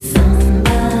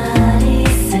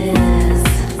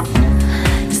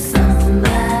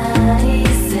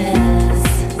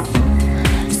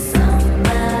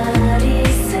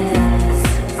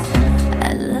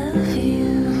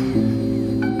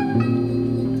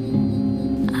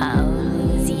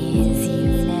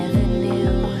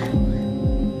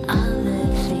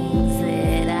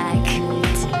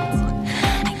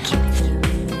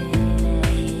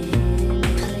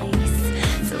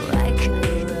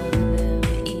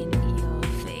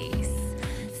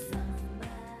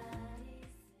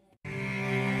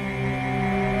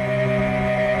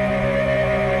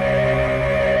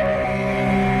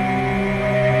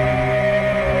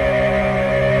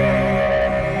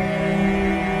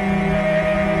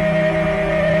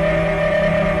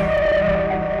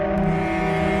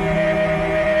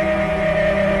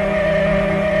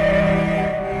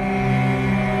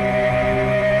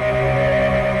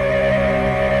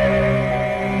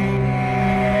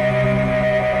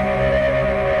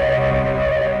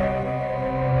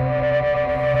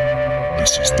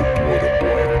This is the Blood and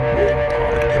Black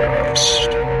Rum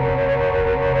Podcast.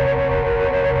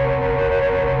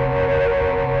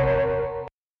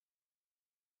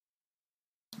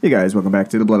 Hey guys, welcome back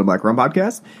to the Blood and Black Rum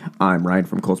Podcast. I'm Ryan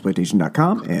from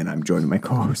ColdSploitation.com, and I'm joined by my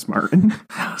co-host Martin.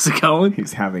 How's it going?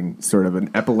 He's having sort of an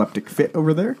epileptic fit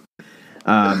over there.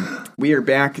 We are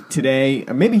back today.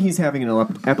 Maybe he's having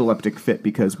an epileptic fit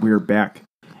because we're back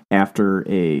after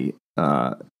a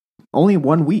only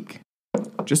 1 week.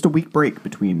 Just a week break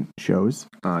between shows.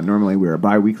 Normally we're a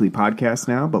bi-weekly podcast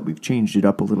now, but we've changed it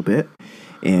up a little bit.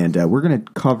 And we're going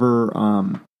to cover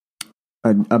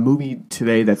a movie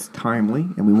today that's timely,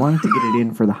 and we wanted to get it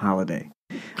in for the holiday.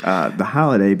 The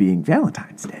holiday being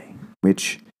Valentine's Day,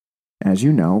 which, as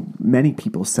you know, many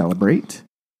people celebrate.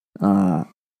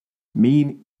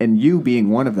 Me and you being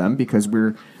one of them, because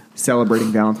we're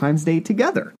celebrating Valentine's Day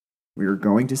together. We're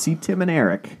going to see Tim and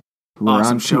Eric, who are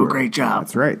on show, tour. great job.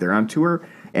 That's right, they're on tour,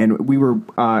 and we were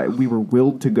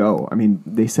willed to go. I mean,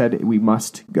 they said we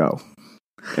must go.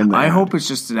 And I hope it's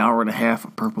just an hour and a half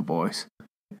of Purple Boys.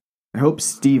 I hope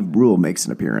Steve Brule makes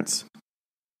an appearance.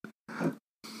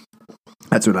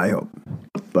 That's what I hope.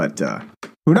 But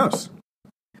who knows?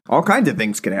 All kinds of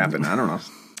things could happen. I don't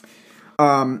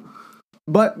know.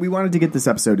 But we wanted to get this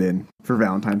episode in for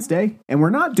Valentine's Day, and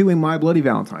we're not doing My Bloody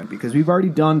Valentine because we've already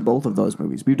done both of those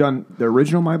movies. We've done the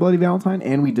original My Bloody Valentine,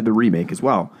 and we did the remake as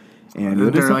well. And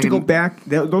we'll just have to go back.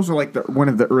 Those are like one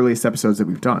of the earliest episodes that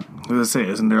we've done. I was going to say,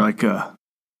 isn't there like a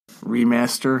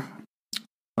remaster?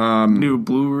 New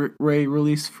Blu-ray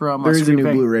release from There is a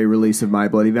new Blu-ray release of My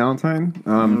Bloody Valentine.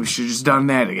 We should have just done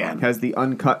that again. Has the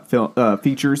uncut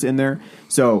features in there.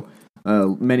 So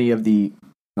many of the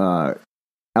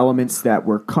elements that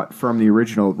were cut from the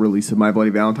original release of My Bloody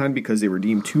Valentine because they were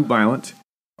deemed too violent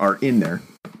are in there.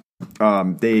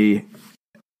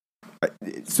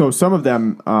 So some of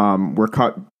them were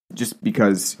cut just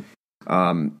because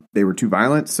they were too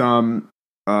violent. Some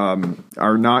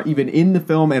are not even in the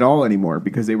film at all anymore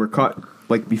because they were cut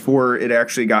like before it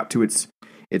actually got to its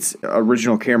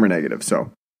original camera negative.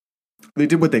 So they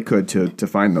did what they could to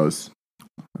find those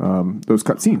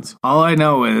cut scenes. All I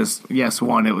know is, yes,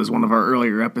 one, it was one of our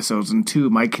earlier episodes, and two,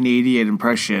 my Canadian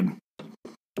impression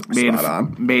made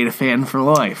a fan for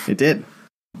life. It did.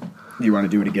 Do you want to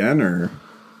do it again, or?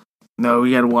 No,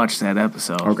 we got to watch that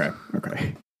episode. Okay.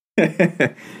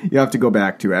 You have to go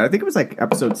back to it. I think it was like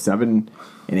episode 7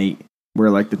 and 8 were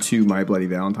like the two My Bloody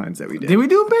Valentines that we did. Did we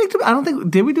do them back to back? I don't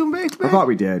think. Did we do them back to back? I thought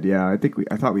we did. Yeah, I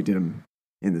thought we did them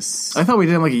in this. I thought we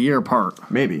did them like a year apart.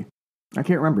 Maybe. I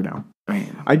can't remember now.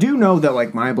 Man. I do know that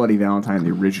like My Bloody Valentine,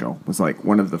 the original, was like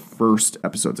one of the first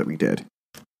episodes that we did.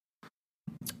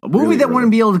 A movie that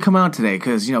wouldn't be able to come out today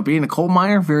because, being a coal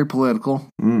miner, very political.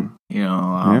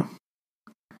 Yeah.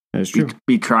 That is true.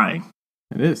 Be trying.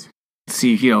 It is.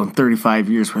 See, 35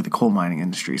 years worth of coal mining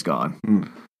industry's gone.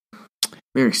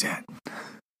 Very sad.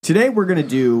 Today we're going to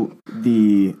do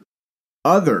the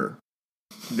other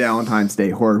Valentine's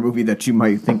Day horror movie that you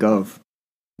might think of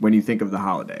when you think of the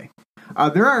holiday.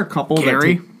 There are a couple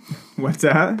Carrie? What's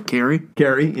that? Carrie,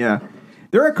 yeah.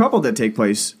 There are a couple that take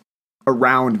place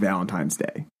around Valentine's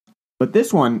Day. But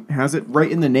this one has it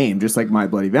right in the name, just like My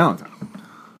Bloody Valentine.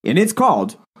 And it's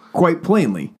called, quite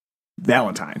plainly,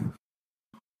 Valentine.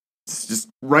 It's just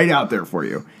right out there for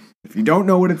you. If you don't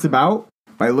know what it's about,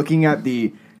 by looking at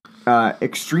the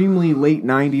extremely late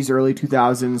 90s, early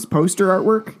 2000s poster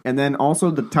artwork, and then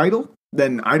also the title,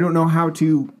 then I don't know how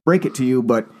to break it to you,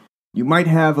 but you might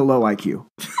have a low IQ.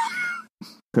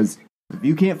 Because if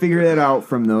you can't figure that out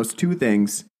from those two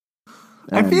things...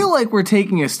 I feel like we're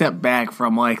taking a step back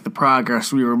from like the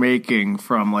progress we were making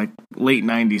from like late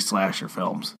 90s slasher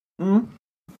films. Mm-hmm.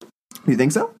 You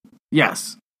think so?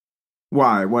 Yes.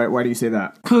 Why? Why do you say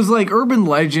that? Because like Urban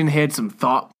Legend had some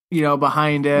thought,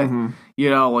 behind it. Mm-hmm.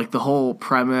 Like the whole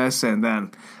premise. And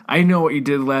then I Know What You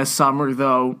Did Last Summer,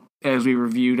 though, as we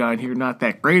reviewed on here, not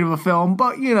that great of a film,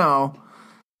 but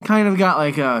kind of got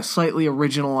like a slightly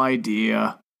original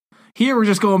idea. Here we're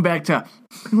just going back to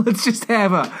let's just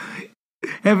have a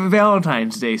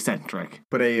Valentine's Day centric.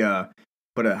 Put a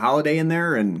holiday in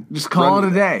there and just call it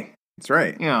a day. That's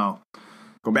right.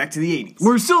 Go back to the 80s.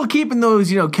 We're still keeping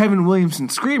those, Kevin Williamson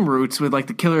Scream roots with like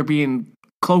the killer being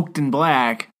cloaked in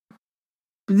black.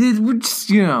 We're just,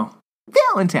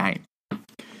 Valentine.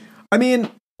 I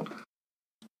mean,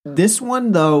 this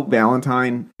one though,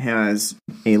 Valentine, has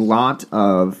a lot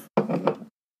of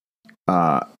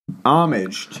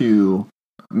homage to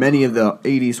many of the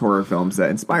 80s horror films that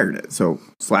inspired it. So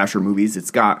slasher movies,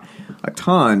 it's got a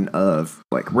ton of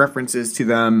like references to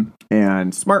them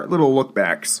and smart little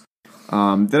lookbacks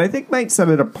that I think might set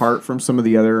it apart from some of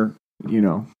the other,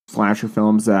 slasher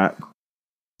films that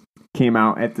came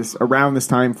out at around this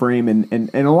time frame, and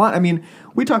a lot. I mean,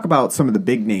 we talk about some of the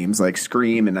big names like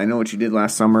Scream and I Know What You Did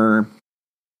Last Summer,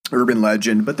 Urban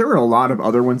Legend, but there were a lot of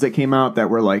other ones that came out that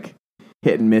were like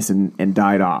hit and miss and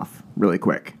died off really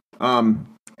quick. And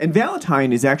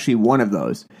Valentine is actually one of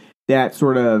those that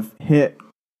sort of hit.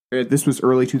 This was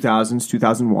early 2000s,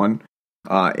 2001.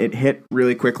 It hit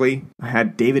really quickly. I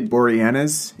had David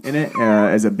Boreanaz in it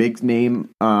as a big name,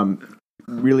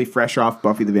 really fresh off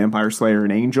Buffy the Vampire Slayer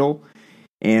and Angel.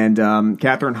 And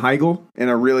Katherine Heigl in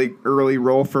a really early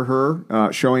role for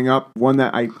her, showing up. One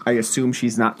that I assume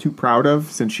she's not too proud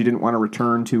of since she didn't want to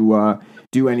return to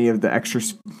do any of the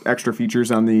extra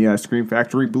features on the Scream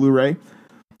Factory Blu-ray.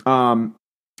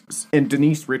 And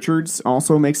Denise Richards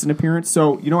also makes an appearance.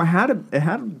 So, it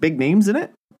had big names in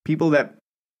it. People that,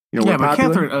 were but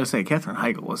popular. Katherine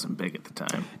Heigl wasn't big at the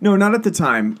time. No, not at the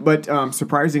time. But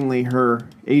surprisingly, her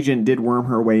agent did worm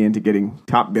her way into getting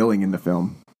top billing in the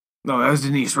film. No, that was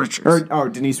Denise Richards.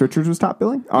 Denise Richards was top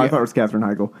billing? Oh, yeah. I thought it was Katherine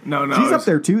Heigl. No. She's up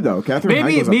there too, though. Katherine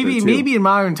Heigl's up there too. Maybe in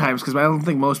modern times, because I don't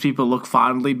think most people look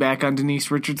fondly back on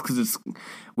Denise Richards, because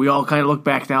we all kind of look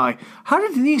back now like, how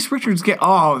did Denise Richards get...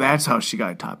 Oh, that's how she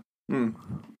got top.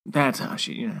 That's how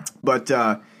she... But...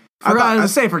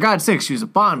 for God's sake, she was a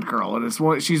Bond girl,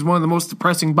 and she's one of the most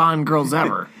depressing Bond girls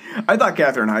ever. I thought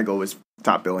Katherine Heigl was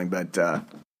top billing, but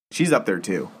she's up there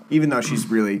too. Even though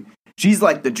she's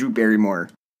like the Drew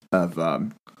Barrymore of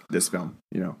this film,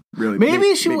 really. Maybe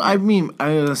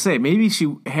maybe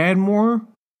she had more.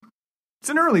 It's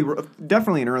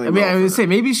definitely an early. I was gonna say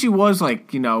maybe she was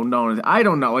like known. I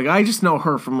don't know. Like I just know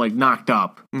her from like Knocked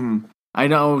Up. Mm-hmm. I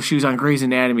know she was on Grey's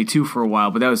Anatomy too for a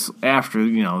while, but that was after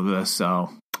this. So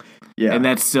yeah, and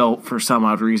that's still for some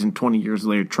odd reason 20 years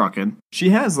later trucking. She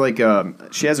has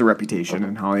she has a reputation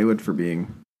in Hollywood for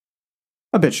being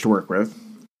a bitch to work with,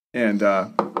 and.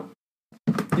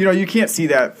 You can't see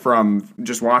that from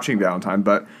just watching Valentine,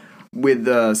 but with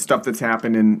the stuff that's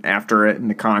happened after it and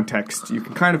the context, you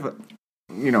can kind of,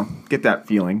 get that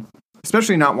feeling,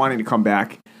 especially not wanting to come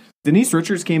back. Denise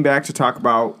Richards came back to talk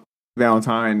about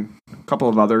Valentine, a couple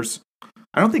of others.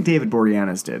 I don't think David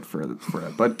Boreanaz did for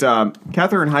it, but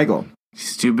Katherine Heigl.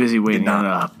 She's too busy waiting on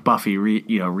a Buffy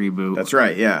reboot. That's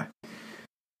right, yeah.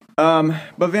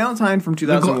 But Valentine from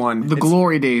 2001. The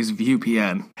glory days of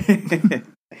UPN.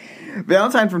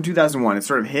 Valentine from 2001, it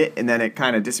sort of hit and then it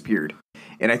kind of disappeared.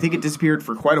 And I think it disappeared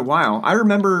for quite a while. I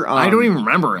remember... I don't even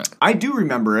remember it. I do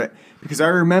remember it because I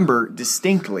remember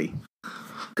distinctly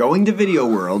going to Video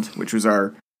World, which was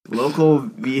our local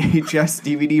VHS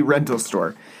DVD rental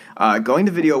store. Going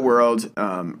to Video World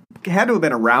had to have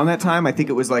been around that time. I think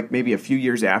it was like maybe a few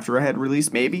years after I had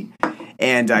released, maybe.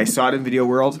 And I saw it in Video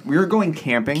World. We were going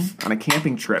camping on a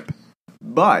camping trip.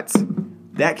 But...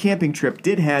 that camping trip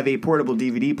did have a portable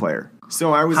DVD player.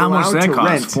 So I was allowed to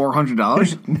rent...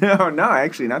 $400? No,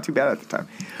 actually, not too bad at the time.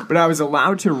 But I was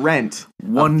allowed to rent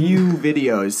a few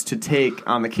videos to take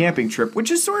on the camping trip,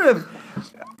 which is sort of...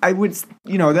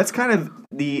 that's kind of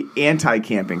the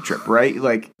anti-camping trip, right?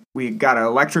 Like, we got an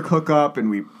electric hookup, and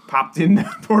we popped in the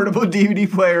portable DVD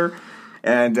player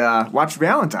and watched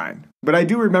Valentine. But I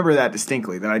do remember that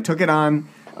distinctly, that I took it on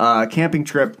a camping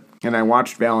trip, and I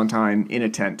watched Valentine in a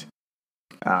tent.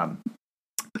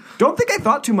 Don't think I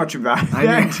thought too much about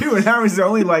that too. And I was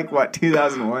only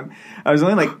 2001. I was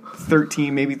only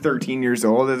 13 years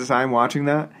old at the time watching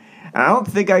that. And I don't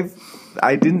think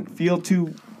I didn't feel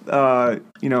too, I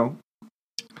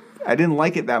didn't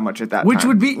like it that much at that time. Which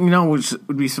would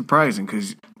be surprising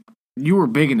because you were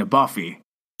big into Buffy.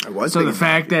 I was. So the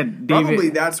fact that David... Probably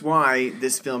that's why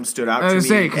this film stood out to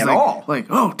me at all.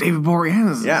 David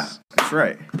Boreanaz. Yeah, that's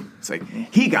right. It's like,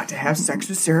 he got to have sex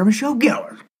with Sarah Michelle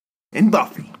Gellar in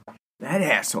Buffy. That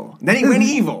asshole. And then he went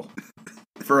evil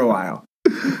for a while.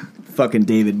 Fucking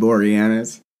David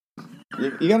Boreanaz.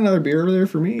 You got another beer over there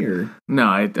for me? Or no,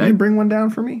 I didn't bring one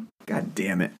down for me? God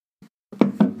damn it.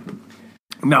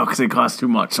 No, because it costs too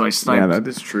much, so I sniped. Yeah, that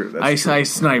is true. I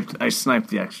sniped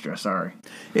the extra, sorry.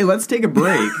 Hey, let's take a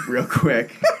break real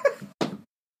quick.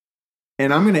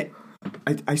 And I'm going to...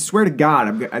 I swear to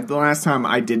God, the last time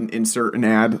I didn't insert an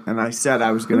ad, and I said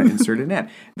I was going to insert an ad.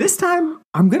 This time,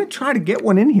 I'm going to try to get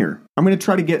one in here. I'm going to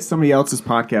try to get somebody else's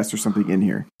podcast or something in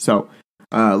here. So,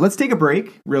 let's take a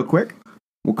break real quick.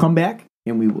 We'll come back,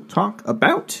 and we will talk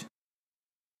about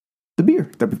the beer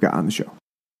that we've got on the show.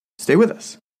 Stay with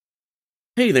us.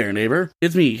 Hey there, neighbor.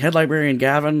 It's me, Head Librarian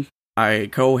Gavin. I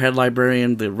co-head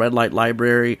librarian the Red Light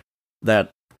Library,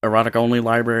 that erotic-only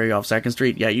library off 2nd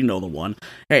Street. Yeah, you know the one.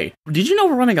 Hey, did you know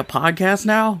we're running a podcast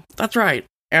now? That's right.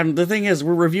 And the thing is,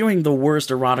 we're reviewing the worst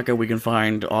erotica we can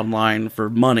find online for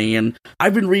money, and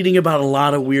I've been reading about a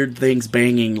lot of weird things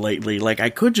banging lately. Like, I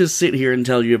could just sit here and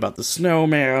tell you about the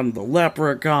snowman, the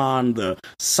leprechaun, the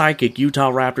psychic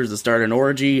Utah Raptors that start an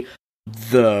orgy,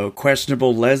 the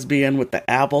questionable lesbian with the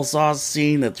applesauce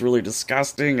scene that's really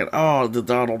disgusting, and the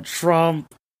Donald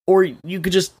Trump. Or you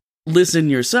could just listen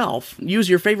yourself. Use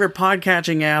your favorite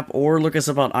podcatching app or look us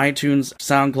up on iTunes,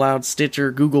 SoundCloud,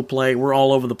 Stitcher, Google Play. We're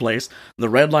all over the place. The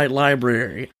Red Light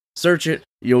Library. Search it,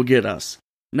 you'll get us.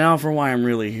 Now for why I'm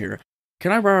really here.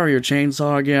 Can I borrow your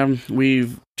chainsaw again?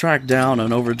 We've tracked down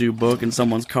an overdue book in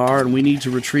someone's car and we need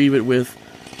to retrieve it with,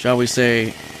 shall we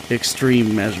say,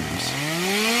 extreme measures.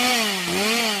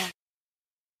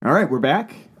 All right, we're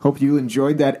back. Hope you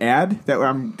enjoyed that ad that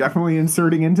I'm definitely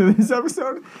inserting into this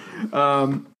episode.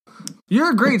 You're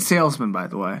a great salesman, by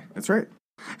the way. That's right.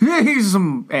 Here's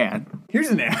some ad. Here's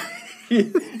an ad.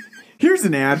 Here's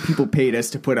an ad people paid us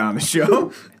to put on the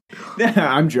show.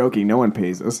 I'm joking. No one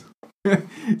pays us.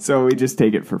 So we just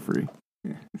take it for free.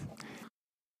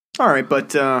 All right,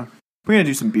 but we're going to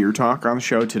do some beer talk on the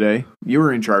show today. You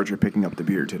were in charge of picking up the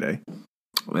beer today.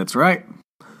 That's right.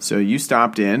 So you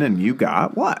stopped in and you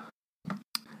got what?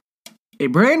 A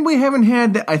brand we haven't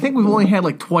had, I think we've only had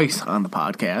like twice on the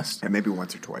podcast. And maybe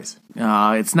once or twice.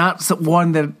 It's not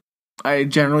one that I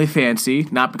generally fancy,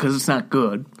 not because it's not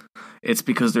good. It's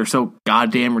because they're so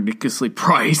goddamn ridiculously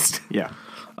priced. Yeah.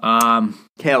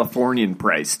 Californian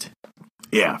priced.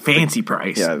 Yeah, fancy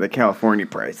price. Yeah, the California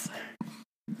price.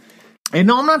 And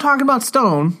no, I'm not talking about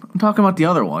Stone. I'm talking about the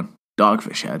other one,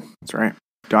 Dogfish Head. That's right.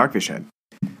 Dogfish Head.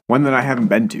 One that I haven't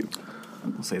been to.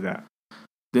 I'll say that.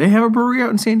 Do they have a brewery out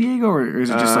in San Diego, or is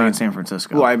it just like in San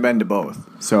Francisco? Well, I've been to both,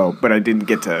 but I didn't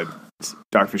get to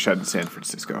Dogfish Head in San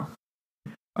Francisco.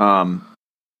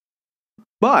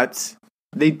 But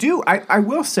they do. I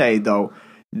will say though,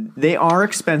 they are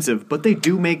expensive, but they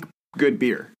do make good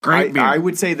beer. Great beer. I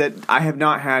would say that I have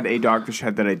not had a Dogfish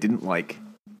Head that I didn't like.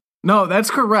 No,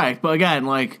 that's correct. But again,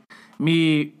 like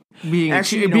me being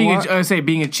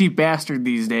a cheap bastard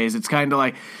these days, it's kind of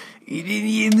like.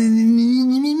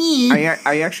 I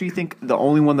actually think the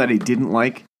only one that I didn't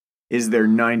like is their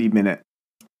 90-minute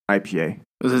IPA.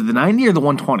 Was it the 90 or the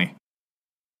 120?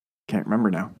 Can't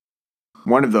remember now.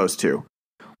 One of those two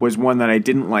was one that I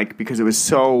didn't like because it was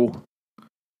so...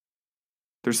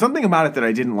 There's something about it that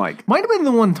I didn't like. Might have been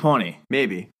the 120.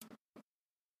 Maybe.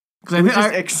 Because it was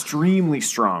just extremely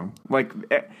strong.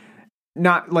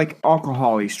 Not like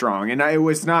alcohol-y strong, and it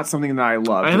was not something that I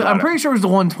loved. I'm pretty sure it was the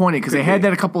 120 because they had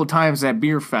that a couple of times at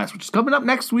Beer Fest, which is coming up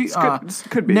next week.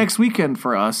 Could be next weekend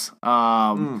for us.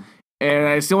 And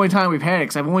it's the only time we've had it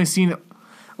because I've only seen it.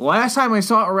 Last time I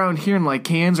saw it around here in like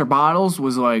cans or bottles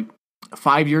was like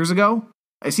 5 years ago.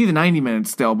 I see the 90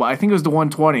 minutes still, but I think it was the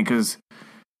 120 because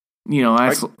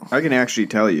that's. I can actually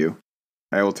tell you.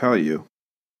 I will tell you.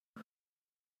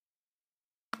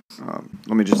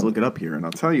 Let me just look it up here, and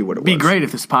I'll tell you what it was. It'd be great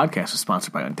if this podcast was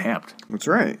sponsored by Untapped. That's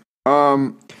right.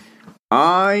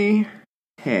 I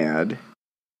had...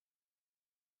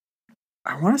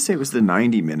 I want to say it was the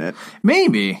 90-minute.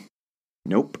 Maybe.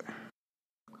 Nope.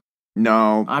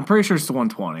 No. I'm pretty sure it's the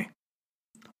 120.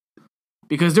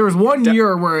 Because there was one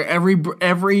year where every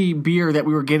beer that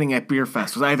we were getting at Beer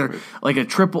Fest was either like a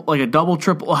double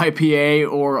triple IPA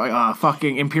or a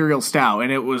fucking Imperial Stout,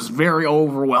 and it was very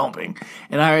overwhelming.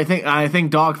 And I think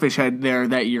Dogfish Head there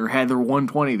that year had their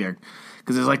 120 there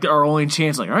because it's like our only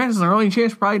chance. Like, all right, this is our only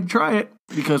chance probably to try it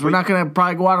because we're not going to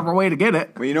probably go out of our way to get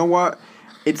it. Well, you know what?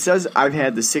 It says I've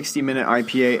had the 60-minute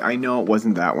IPA. I know it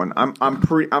wasn't that one. I'm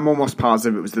almost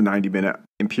positive it was the 90-minute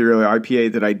Imperial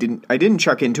IPA that I didn't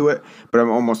check into it, but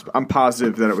I'm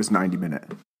positive that it was 90-minute.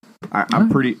 I'm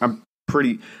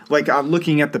pretty like I'm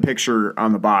looking at the picture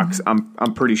on the box.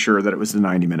 I'm pretty sure that it was the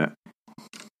 90-minute.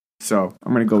 So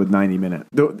I'm gonna go with 90-minute.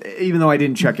 Even though I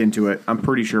didn't check into it, I'm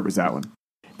pretty sure it was that one.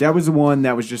 That was the one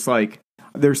that was just like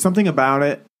there's something about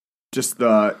it, just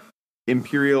the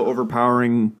Imperial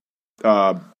overpowering.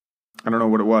 I don't know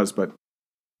what it was, but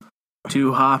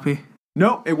too hoppy.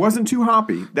 No, it wasn't too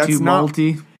hoppy. That's too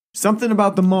malty. Something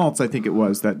about the malts, I think it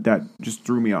was that just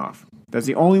threw me off. That's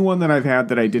the only one that I've had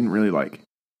that I didn't really like.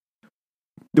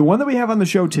 The one that we have on the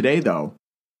show today, though,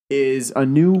 is a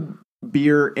new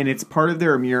beer, and it's part of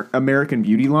their American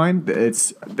Beauty line.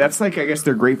 That's like I guess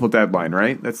their Grateful Dead line,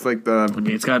 right? That's like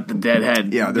it's got the dead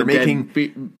head. Yeah, they're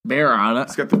making bear on it.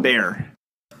 It's got the bear.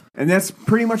 And that's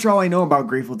pretty much all I know about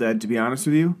Grateful Dead, to be honest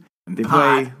with you. They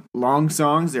play long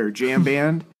songs. They're a jam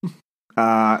band.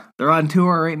 They're on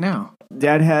tour right now.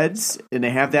 Deadheads, and they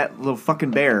have that little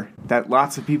fucking bear that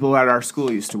lots of people at our school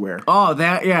used to wear. Oh,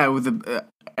 that, yeah. With the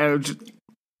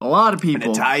a lot of And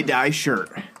people, a tie-dye shirt.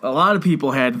 a lot of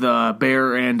people had the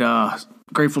Bear and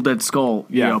Grateful Dead skull,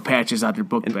 patches on their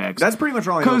book bags. That's pretty much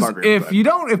all I know about Because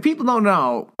Grateful Dead. if people don't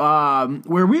know,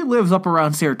 where we live's up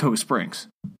around Saratoga Springs.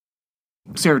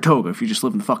 Saratoga, if you just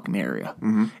live in the fucking area.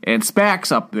 Mm-hmm. And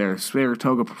SPAC's up there,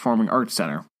 Saratoga Performing Arts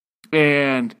Center.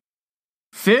 And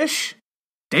Fish,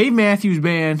 Dave Matthews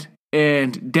Band,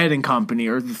 and Dead and Company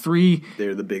are the three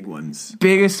They're the big ones.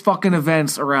 biggest fucking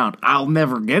events around. I'll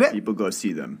never get it. People go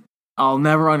see them. I'll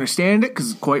never understand it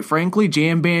because, quite frankly,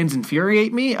 jam bands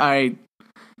infuriate me. I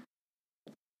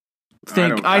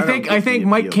don't get think the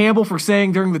Mike appeal. Campbell for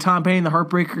saying during the Tom Petty and the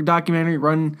Heartbreaker documentary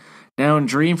Run Down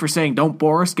Dream for saying "Don't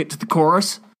bore us, get to the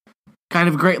chorus." Kind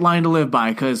of a great line to live by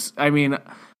because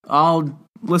I'll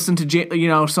listen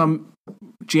to some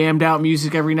jammed out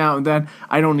music every now and then.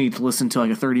 I don't need to listen to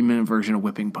like a 30-minute version of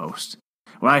Whipping Post.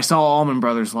 When I saw Allman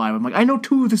Brothers live, I'm like, I know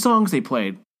 2 of the songs they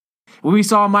played. When we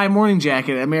saw My Morning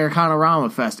Jacket at Americana Rama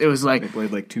Fest, it was like They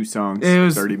played like 2 songs, It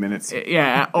was- 30 minutes.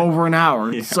 over an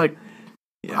hour. It's like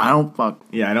I don't fuck.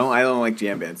 Yeah, I don't like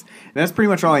jam bands. And that's pretty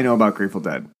much all I know about Grateful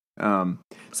Dead.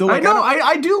 So like,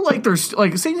 I do like their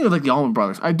like same thing with like the Allman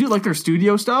Brothers. I do like their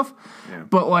studio stuff,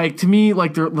 but like to me,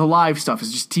 like the live stuff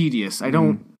is just tedious. I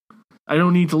don't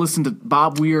need to listen to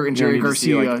Bob Weir and you don't Jerry need to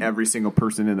see, Garcia. like, every single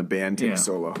person in the band take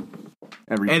solo.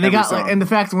 And they every got song. like, and the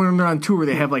fact that when they're on tour,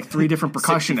 they have like 3 different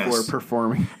 64 percussionists.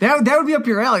 performing. That would be up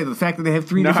your alley. The fact that they have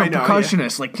 3 different I know,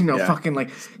 percussionists, like fucking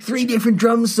like 3 different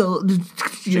drums. So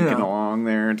Chicken along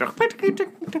there.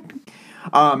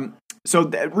 So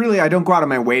really, I don't go out of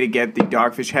my way to get the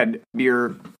Dogfish Head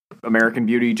beer, American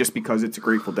Beauty, just because it's a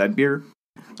Grateful Dead beer.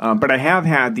 But I have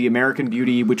had the American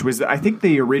Beauty, which was, I think,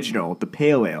 the original, the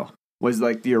Pale Ale, was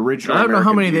like the original. I don't know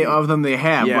how American many Beauty. of them they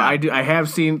have, but I have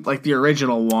seen like the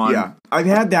original one. Yeah, I've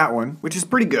had that one, which is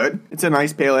pretty good. It's a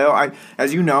nice pale ale.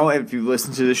 As you know, if you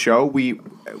listen to the show, we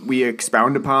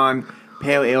expound upon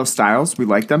pale ale styles. We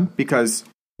like them because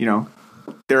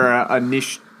they're a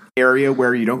niche area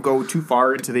where you don't go too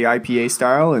far into the IPA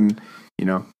style, and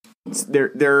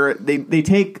they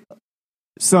take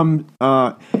some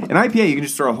an IPA. You can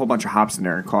just throw a whole bunch of hops in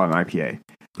there and call it an IPA.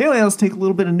 Pale ales take a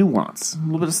little bit of nuance, a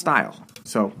little bit of style.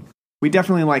 So we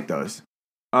definitely like those.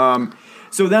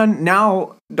 So then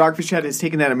now Dogfish Head has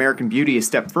taken that American Beauty a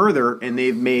step further, and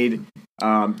they've made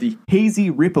the Hazy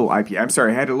Ripple IPA. I'm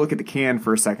sorry, I had to look at the can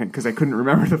for a second because I couldn't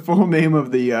remember the full name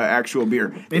of the actual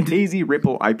beer. The Hazy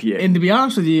Ripple IPA. And to be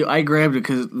honest with you, I grabbed it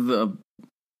because the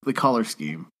color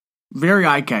scheme. Very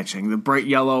eye-catching. The bright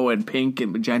yellow and pink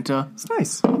and magenta. It's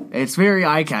nice. It's very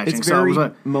eye-catching. It's so very I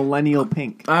was, millennial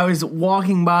pink. I was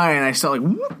walking by and I saw like,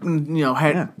 whoop,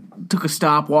 and, took a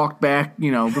stop, walked back,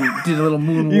 did a little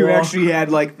moonwalk. You actually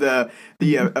had like the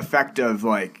effect of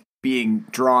like being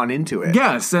drawn into it.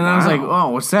 Yes, and I was like, oh,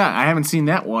 what's that? I haven't seen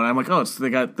that one. I'm like, oh, they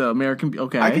got the American.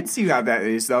 Okay, I can see how that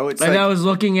is though. It's and like, I was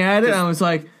looking at it, and I was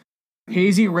like,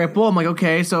 Hazy Ripple. I'm like,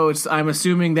 okay, so I'm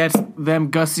assuming that's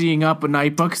them gussying up a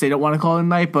night book because they don't want to call it a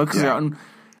night book because they're out in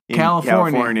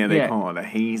California. They call it a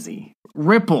hazy.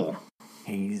 Ripple.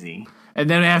 Hazy. And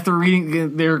then after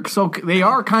reading, they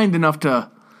are kind enough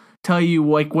to tell you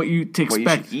like what you to expect.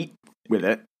 What you should eat with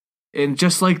it. And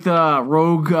just like the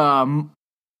Rogue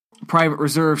Private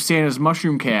Reserve Santa's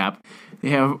Mushroom Cap, they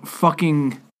have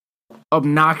fucking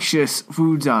obnoxious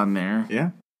foods on there.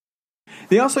 Yeah.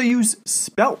 They also use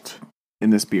spelt in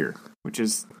this beer, which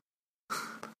is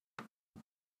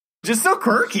just so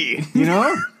quirky,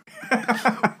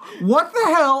 What the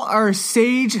hell are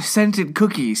sage-scented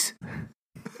cookies?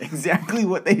 Exactly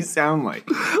what they sound like.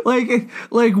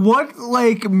 Like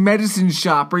what medicine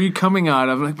shop are you coming out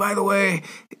of? Like, by the way,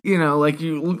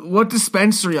 what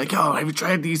dispensary? Like, oh, have you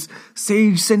tried these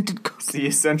sage-scented cookies? The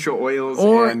essential oils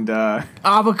Or and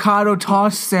avocado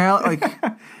tossed salad?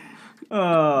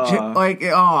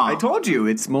 I told you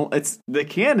it's the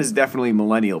can is definitely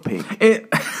millennial pink.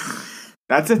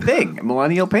 That's a thing,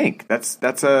 millennial pink. It's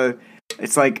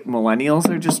like millennials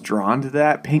are just drawn to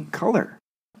that pink color.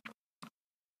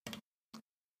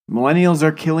 Millennials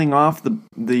are killing off the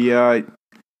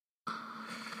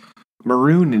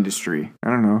maroon industry. I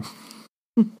don't know.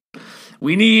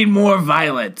 We need more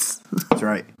violets. That's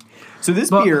right. So this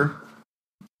beer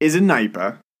is a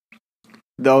NIPA,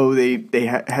 though they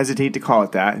hesitate to call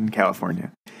it that in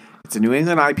California. It's a New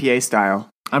England IPA style.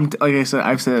 Like I said,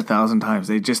 I've said it 1,000 times.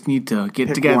 They just need to get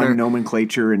Pick together, one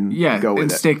nomenclature, and go with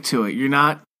and it. stick to it. You're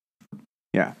not.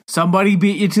 Yeah. Somebody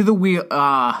beat you to the wheel.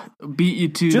 Beat you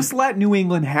to. Just let New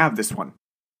England have this one.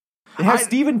 They have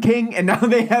Stephen King, and now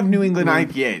they have New England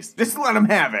IPAs. Just let them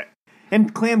have it.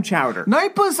 And clam chowder.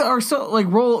 NIPAs are so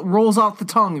rolls off the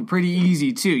tongue pretty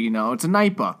easy too. It's a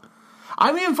NIPA.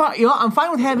 I mean, I'm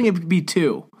fine with having it be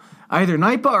 2. either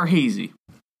NIPA or hazy.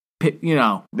 You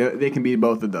know, They can be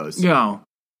both of those. you know.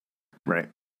 Right.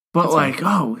 But That's like,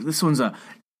 oh, this one's a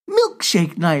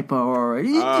milkshake NIPA or Oh,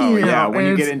 you know, yeah. When and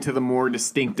you it's- get into the more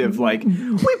distinctive, like,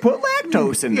 we put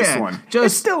lactose in this Yeah, one. just-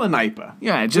 It's still an IPA.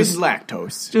 Yeah, With just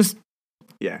lactose. just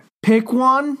Yeah. pick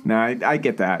one. No, I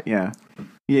get that. Yeah.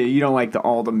 Yeah, you don't like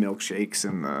all the milkshakes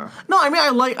and the. No, I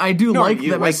mean I do No, like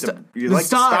you that. like the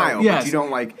style, yes. but you don't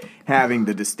like having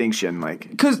the distinction. Like,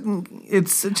 because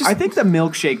it's just. I think the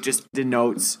milkshake just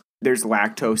denotes there's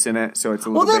lactose in it, so it's a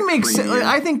little. well, that bit makes sense. creamier.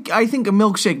 I think a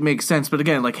milkshake makes sense, but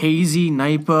again, like hazy,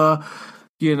 NIPA,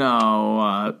 you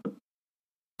know,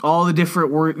 all the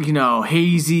different word, you know,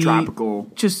 hazy,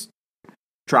 tropical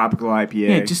IPA.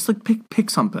 Yeah, just like pick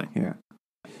something. Yeah.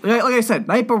 Like I said,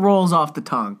 NIPA rolls off the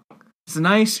tongue. It's a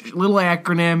nice little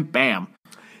acronym. Bam.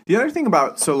 The other thing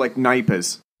about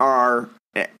NIPAs are,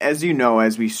 as you know,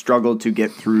 as we struggle to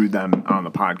get through them on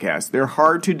the podcast, they're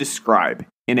hard to describe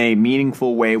in a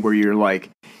meaningful way where you're like,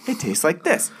 it tastes like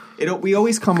this. We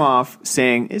always come off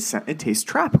saying it tastes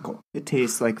tropical. It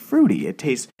tastes like fruity.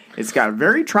 It's got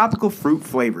very tropical fruit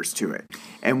flavors to it.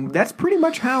 And that's pretty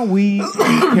much how we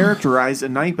characterize a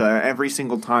NIPA every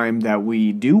single time that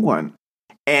we do one.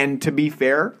 And to be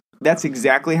fair, that's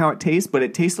exactly how it tastes, but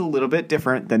it tastes a little bit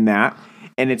different than that.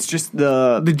 And it's just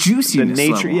the juiciness, the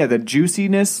nature, level. the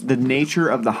juiciness, the nature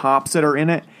of the hops that are in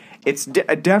it. It's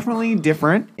definitely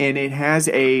different, and it has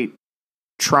a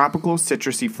tropical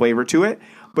citrusy flavor to it.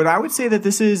 But I would say that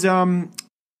this is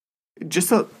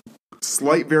just a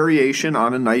slight variation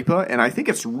on a NIPA, and I think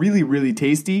it's really, really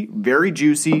tasty, very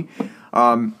juicy.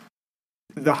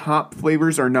 The hop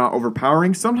flavors are not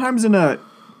overpowering. Sometimes in a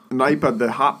NIPA,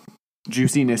 the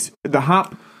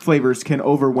hop flavors can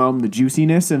overwhelm the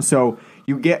juiciness, and so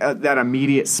you get that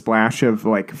immediate splash of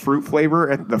like fruit flavor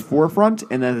at the forefront,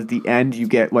 and then at the end you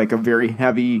get like a very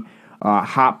heavy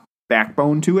hop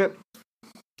backbone to it.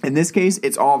 In this case,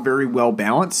 it's all very well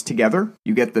balanced together.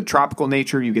 You get the tropical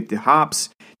nature, you get the hops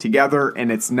together,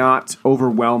 and it's not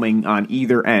overwhelming on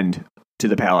either end to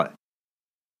the palate.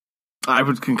 I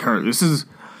would concur. This is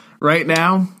right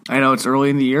now. I know it's early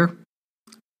in the year.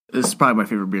 This is probably my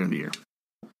favorite beer of the year.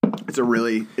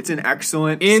 It's an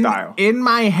excellent style. In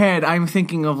my head, I'm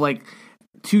thinking of like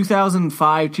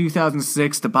 2005,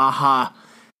 2006, the Baja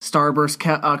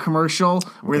Starburst commercial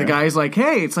where the guy's like,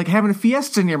 "Hey, it's like having a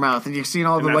fiesta in your mouth," and you're seeing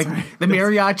all the like the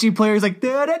mariachi players like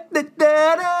da da da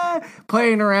da da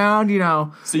playing around, you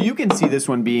know. So you can see this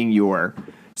one being your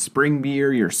spring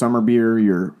beer, your summer beer,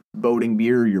 your boating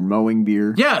beer, your mowing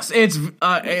beer. Yes, it's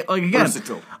like again.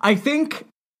 Versatile. I think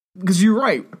because you're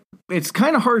right. It's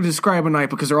kind of hard to describe a night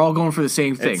because they're all going for the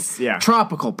same thing.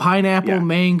 Tropical, pineapple,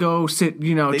 mango,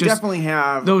 you know. They just definitely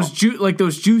have those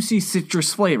those juicy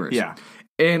citrus flavors. Yeah.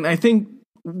 And I think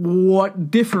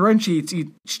what differentiates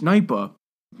each NIPA,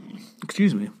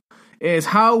 is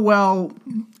how well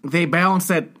they balance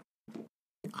that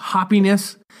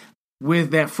hoppiness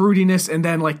with that fruitiness and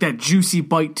then like that juicy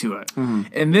bite to it. Mm-hmm.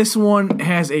 And this one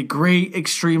has a great,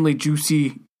 extremely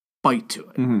juicy bite to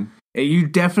it. Mm-hmm. And you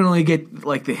definitely get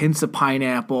like the hints of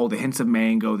pineapple, the hints of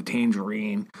mango, the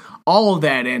tangerine, all of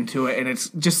that into it. And it's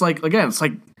just like, again, it's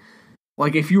like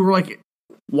if you were like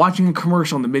watching a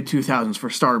commercial in the mid-2000s for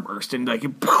Starburst and like,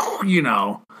 you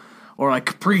know, or like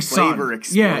Capri Sun. Flavor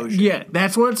explosion. Yeah,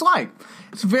 that's what it's like.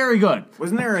 It's very good.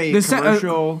 Wasn't there a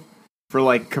commercial for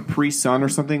like Capri Sun or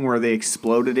something where they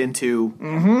exploded into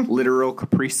literal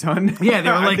Capri Sun? Yeah, they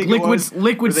were like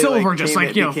liquid silver, just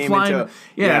like, you know, flying.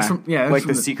 Like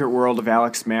the secret world of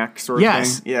Alex Mack sort of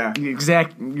thing. Yeah.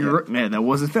 Exactly. Man, that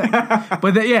was a thing.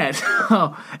 But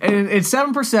and it's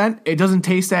 7%. It doesn't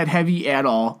taste that heavy at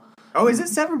all. Oh, is it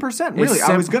 7%? Really?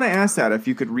 I was going to ask that if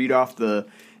you could read off the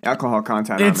alcohol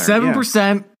content on there. It's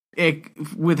 7%.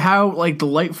 With how like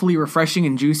delightfully refreshing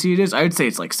and juicy it is, I would say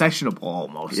it's like sessionable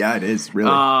almost. Yeah, it is, really.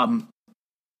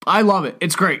 I love it.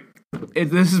 It's great.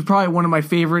 This is probably one of my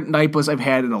favorite NIPAs I've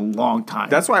had in a long time.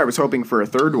 That's why I was hoping for a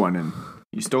third one, and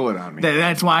you stole it on me.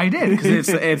 That's why I did, because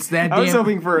it's that I was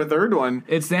hoping for a third one.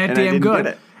 It's that damn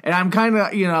good. And I'm kind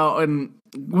of, you know, and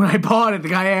when I bought it, the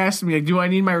guy asked me, like, do I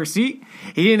need my receipt?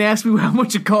 He didn't ask me how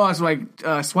much it cost when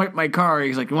I swiped my car.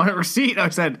 He's like, you want a receipt? I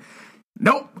said,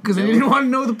 nope, because I didn't want to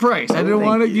know the price. I didn't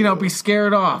want to, you know, be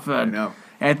scared off. I know.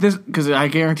 At this, because I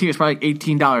guarantee it's probably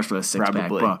 $18 for a six-pack.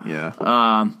 But,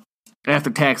 yeah.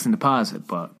 After tax and deposit,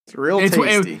 but it's real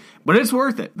tasty. But it's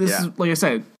worth it. This is, like I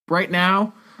said, right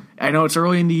now, I know it's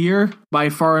early in the year, by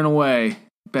far and away,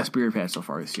 best beer we've had so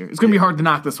far this year. It's going to be hard to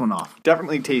knock this one off.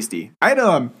 Definitely tasty. I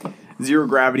had Zero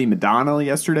Gravity Madonna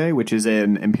yesterday, which is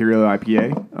an Imperial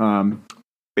IPA.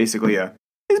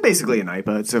 It's basically an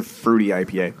IPA. It's a fruity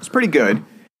IPA. It's pretty good.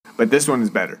 But this one is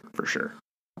better for sure.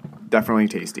 Definitely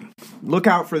tasty. Look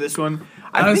out for this one.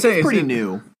 I would think say it's pretty it's-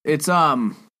 new. It's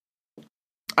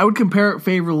I would compare it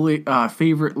favorably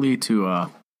to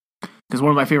because one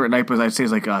of my favorite NIPAs I'd say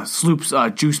is like Sloop's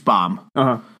Juice Bomb.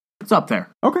 It's up there.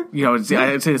 Okay. You know, I'd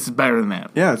say this is better than that.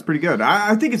 Yeah, it's pretty good.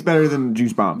 I think it's better than the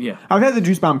Juice Bomb. Yeah. I've had the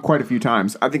Juice Bomb quite a few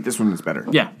times. I think this one is better.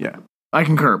 Yeah. Yeah. I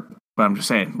concur, but I'm just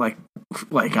saying, like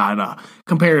on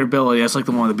comparability, that's like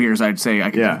the one of the beers I'd say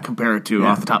I could compare it to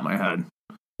off the top of my head.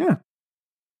 Yeah.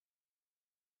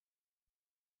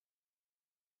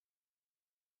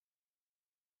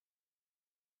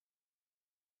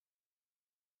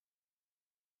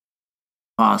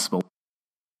 Possible.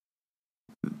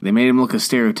 They made him look as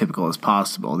stereotypical as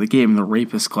possible. They gave him the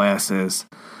rapist glasses,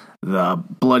 the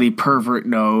bloody pervert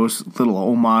nose, little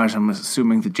homage, I'm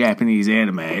assuming, to Japanese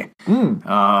anime.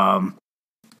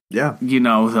 Yeah. You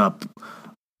know, the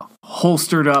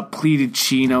holstered up pleated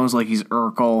chinos like he's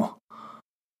Urkel.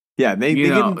 Yeah, they You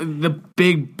give know, him the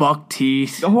big buck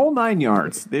teeth. the whole 9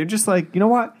 yards. They're just like, you know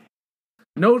what?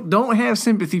 No, don't have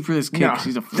sympathy for this kid 'cause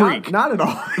he's a freak. Not at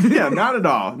all. Yeah, not at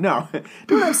all. No.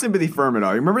 Don't have sympathy for him at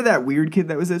all. You remember that weird kid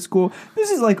that was at school?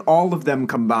 This is like all of them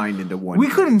combined into one. We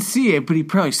kid. couldn't see it, but he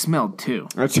probably smelled too.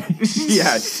 That's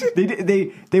yeah.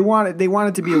 They want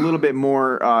it to be a little bit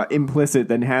more implicit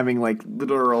than having like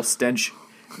literal stench,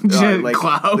 like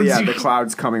Clouds. Yeah, the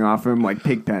clouds coming off him like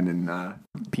Pigpen and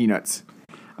Peanuts.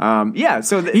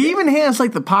 So He even has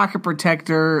like the pocket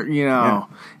protector, you know,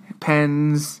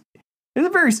 pens. it's a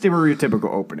very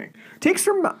stereotypical opening. Takes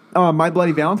from My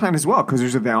Bloody Valentine as well, because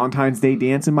there's a Valentine's Day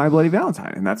dance in My Bloody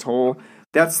Valentine, and that's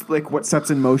like what sets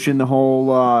in motion the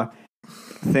whole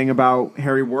thing about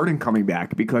Harry Warden coming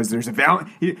back, because there's a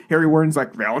Harry Warden's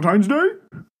like, Valentine's Day?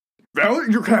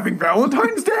 You're having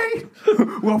Valentine's Day?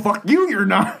 Well, fuck you, you're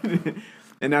not.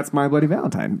 And that's My Bloody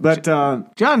Valentine. But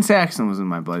John Saxon was in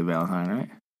My Bloody Valentine, right?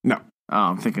 no. Oh,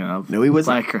 I'm thinking of No, he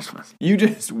wasn't. Black Christmas. You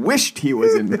just wished he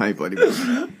was in My Bloody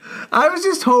Valentine. I was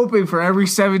just hoping for every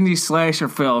 70s slasher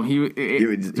film, was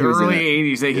in early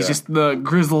it. 80s, that he's just the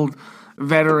grizzled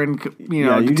veteran, you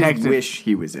know, You detective. just wish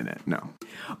he was in it. No.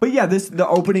 But yeah, the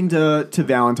opening to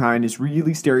Valentine is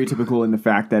really stereotypical in the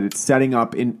fact that it's setting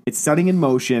in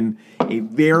motion a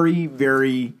very,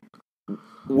 very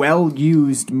well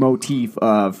used motif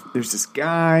of there's this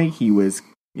guy, he was,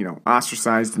 you know,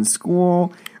 ostracized in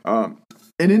school.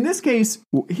 And in this case,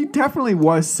 he definitely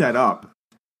was set up,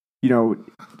 you know,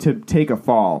 to take a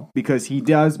fall, because he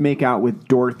does make out with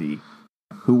Dorothy,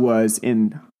 who was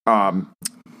in, I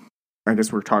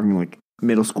guess we're talking like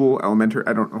middle school, elementary.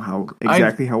 I don't know how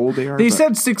old they are. They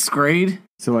said 6th grade,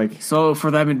 so for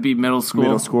them it'd be middle school.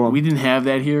 Middle school. We didn't have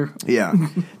that here. Yeah.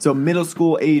 So middle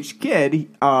school age kid,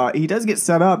 he does get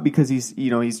set up because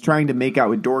he's trying to make out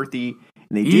with Dorothy.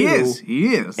 And He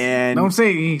is. And don't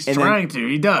say he's trying to.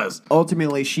 He does.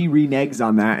 Ultimately, she reneges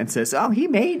on that and says, "Oh, he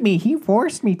made me. He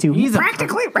forced me to. He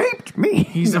practically raped me.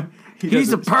 He's a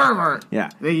pervert."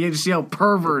 Yeah. They just yell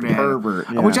pervert at him. Pervert,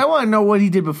 yeah. Which I want to know what he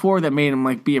did before that made him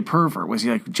like be a pervert. Was he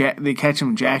like they catch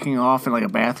him jacking off in like a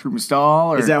bathroom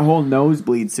stall? Or? Is that whole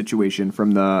nosebleed situation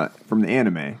from the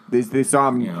anime? They saw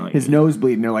him his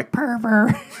nosebleed and they're like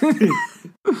pervert.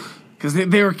 Because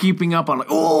they were keeping up on like,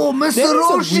 oh, Mr. That is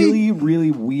a Roshi. really, really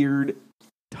weird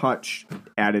touch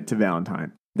added to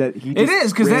Valentine. That he just It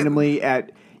is, 'cause randomly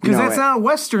because that's not a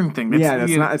Western thing.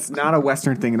 That's, it's not a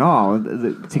Western thing at all.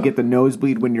 To get the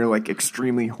nosebleed when you're like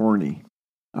extremely horny.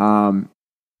 I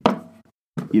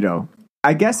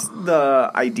guess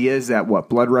the idea is that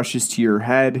blood rushes to your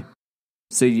head,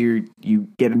 so you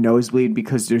get a nosebleed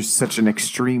because there's such an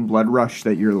extreme blood rush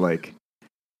that you're like,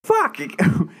 fuck,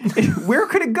 where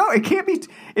could it go? It can't be.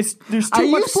 There's too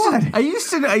much blood. I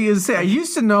used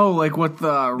to know like what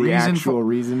the actual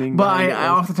reasoning, but I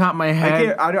off the top of my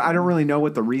head, I don't really know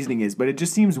what the reasoning is, but it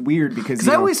just seems weird because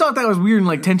I always thought that was weird in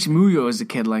like Tenchi Muyo as a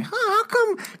kid. Like, how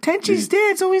come Tenchi's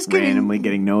dad's always randomly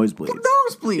getting nosebleeds?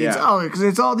 Nosebleeds, Yeah. oh, because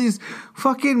it's all these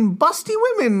fucking busty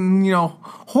women,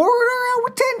 whoring around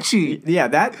with Tenchi. Yeah,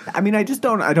 I just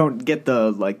don't. I don't get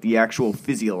the actual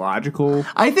physiological.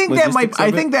 I think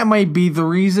that might be the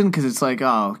reason, because it's like,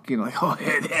 so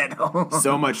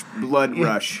much blood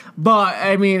rush. But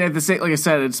I mean, at the same, like I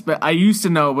said, I used to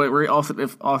know, but off the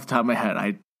top of my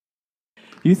head,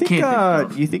 You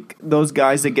think those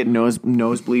guys that get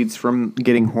nosebleeds from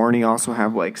getting horny also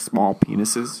have like small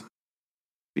penises?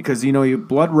 Because your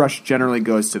blood rush generally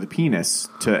goes to the penis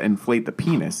to inflate the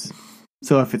penis.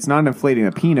 So if it's not inflating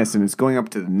the penis and it's going up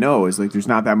to the nose, like there's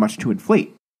not that much to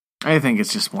inflate. I think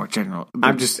it's just more general.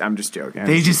 I'm just joking.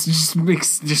 They just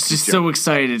so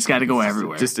excited it's got to go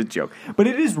everywhere. Just a joke. But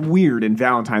it is weird in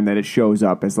Valentine that it shows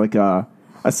up as like a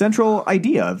a central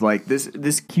idea of like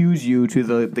this cues you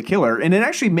to the killer, and it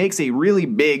actually makes a really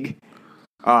big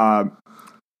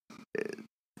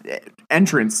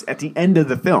entrance at the end of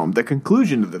the film, the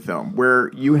conclusion of the film,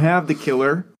 where you have the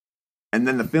killer, and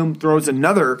then the film throws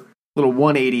another little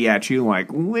 180 at you, like,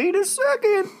 wait a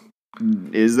second,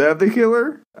 is that the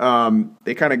killer?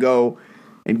 They kind of go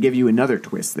and give you another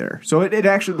twist there. So it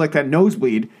actually, like that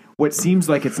nosebleed, what seems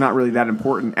like it's not really that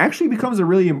important, actually becomes a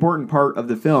really important part of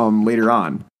the film later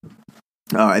on,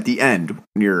 at the end,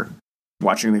 when you're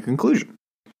watching the conclusion.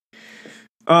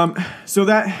 So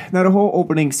that whole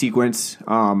opening sequence,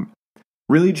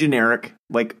 really generic,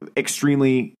 like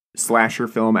extremely slasher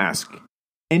film-esque.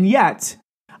 And yet,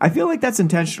 I feel like that's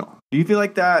intentional. Do you feel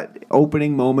like that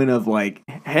opening moment of like,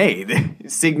 hey,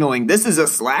 signaling this is a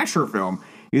slasher film,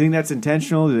 you think that's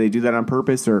intentional? Do they do that on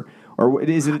purpose, or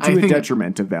is it to a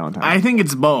detriment of Valentine? I think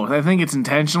it's both. I think it's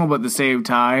intentional, but at the same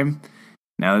time,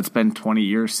 now it's been 20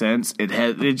 years since, it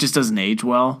just doesn't age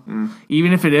well.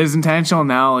 Even if it is intentional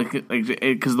now,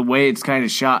 because the way it's kind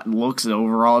of shot and looks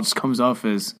overall, it just comes off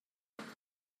as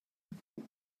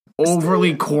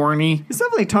overly corny. It's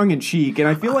definitely tongue in cheek, and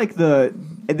I feel like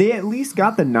they at least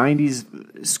got the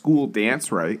 90s school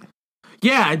dance right.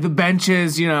 Yeah, the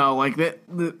benches, like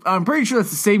I'm pretty sure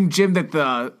that's the same gym that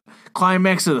the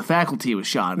climax of The Faculty was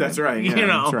shot in. That's right. Yeah,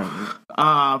 that's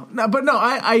right. But no,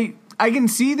 I can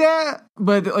see that,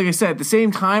 but like I said, at the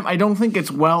same time, I don't think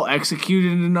it's well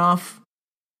executed enough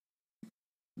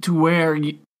to where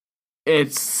it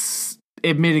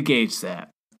mitigates that.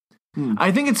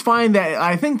 I think it's fine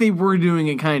I think they were doing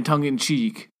it kind of tongue in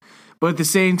cheek, but at the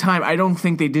same time, I don't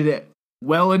think they did it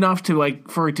well enough to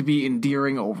for it to be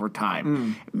endearing over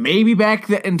time. Maybe back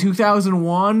in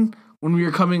 2001 when we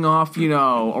were coming off,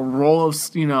 a roll of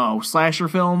slasher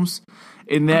films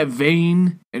in that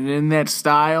vein and in that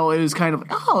style, it was kind of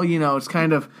it's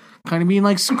kind of being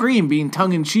like Scream, being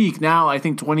tongue in cheek. Now I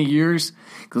think 20 years,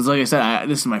 because like I said,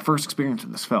 this is my first experience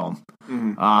with this film.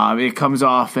 It comes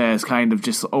off as kind of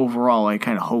just overall like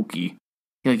kind of hokey.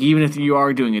 Like even if you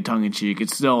are doing it tongue in cheek,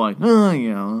 it's still like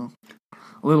a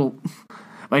little.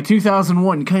 By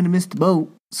 2001, you kind of missed the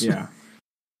boat. Yeah.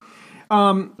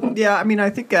 Yeah. I mean, I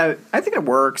think it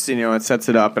works. It sets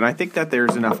it up, and I think that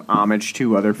there's enough homage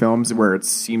to other films where it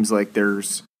seems like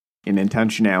there's an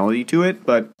intentionality to it.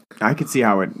 But I could see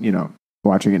how it.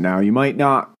 Watching it now, you might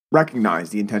not recognize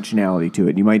the intentionality to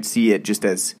it. You might see it just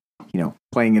as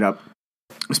playing it up.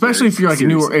 Especially if you're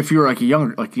like a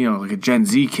younger, like a Gen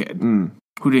Z kid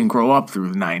who didn't grow up through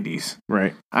the 90s.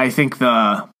 Right. I think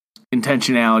the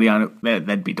intentionality on it,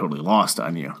 that'd be totally lost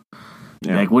on you.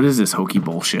 Yeah. Like, what is this hokey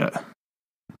bullshit?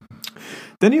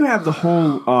 Then you have the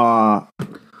whole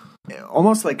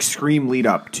almost like Scream lead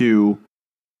up to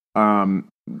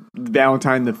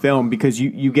Valentine the film, because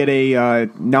you get a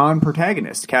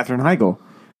non-protagonist, Katherine Heigl.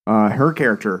 Her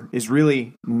character is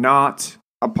really not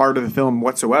a part of the film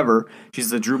whatsoever.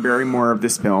 She's the Drew Barrymore of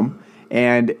this film,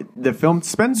 and the film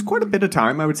spends quite a bit of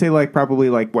time. I would say probably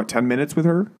 10 minutes with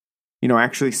her.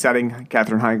 Actually setting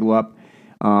Katherine Heigl up.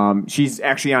 She's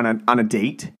actually on a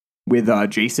date with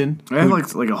Jason.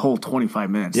 That's like a whole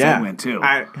 25-minute segment too.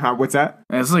 What's that?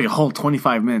 It's like a whole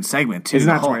 25-minute segment too. It's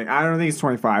not 20. I don't think it's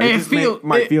 25. It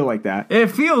might feel like that.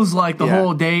 It feels like the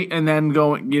whole date, and then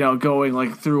going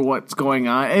like through what's going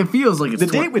on. It feels like it's the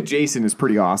date with Jason is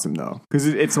pretty awesome though, because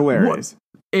it's hilarious.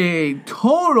 A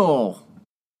total.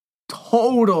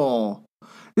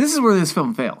 This is where this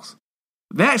film fails.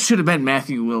 That should have been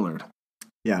Matthew Lillard.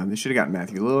 Yeah, they should have gotten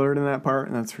Matthew Lillard in that part,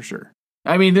 and that's for sure.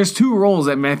 I mean, there's two roles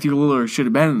that Matthew Lillard should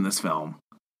have been in this film.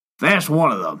 That's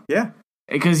one of them. Yeah.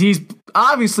 Because he's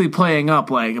obviously playing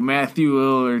up like a Matthew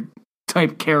Lillard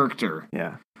type character.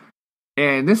 Yeah.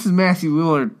 And this is Matthew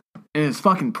Lillard in his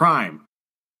fucking prime.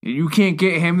 You can't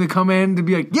get him to come in to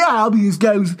be like, yeah, I'll be this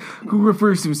guy who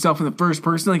refers to himself in the first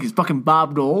person like he's fucking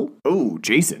Bob Dole. Oh,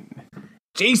 Jason.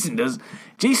 Jason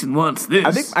wants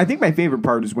this. I think my favorite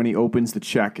part is when he opens the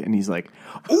check and he's like,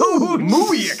 "Ooh,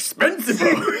 movie expensive."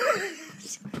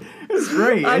 It's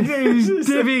great. He's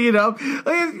divvying it up.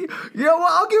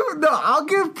 What? I'll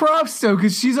give props to,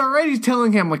 because she's already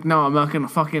telling him like, "No, I'm not gonna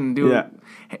fucking do it.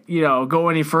 Go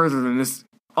any further than this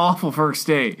awful first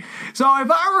date." So if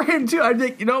I were him too, I'd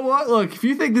think, you know what? Look, if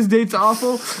you think this date's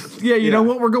awful, you know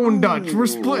what? We're going Dutch. We're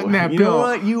splitting that bill. You know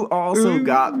what? You also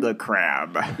got the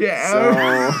crab.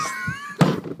 Yeah. So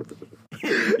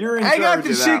You're in I got charge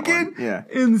the of that chicken one. Yeah.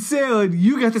 and the salad.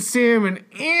 You got the salmon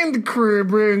and the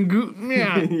crab rangoon.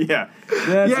 Yeah. Yeah.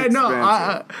 That's Yeah, no,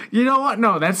 expensive. you know what?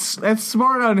 No, that's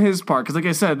smart on his part because, like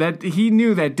I said, that he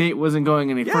knew that date wasn't going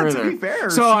any Yeah, further. to be fair,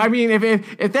 so she- I mean,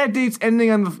 if that date's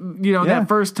ending on the Yeah. that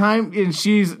first time and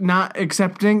she's not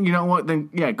accepting, you know what? Then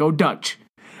yeah, go Dutch.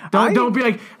 Don't be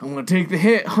like I'm gonna take the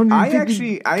hit. I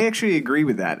actually agree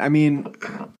with that. I mean,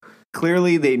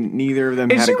 clearly neither of them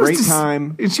had a great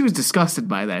time. and she was disgusted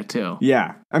by that too.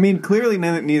 Yeah. I mean, clearly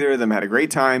neither of them had a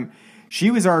great time. She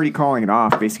was already calling it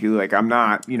off, basically, like, I'm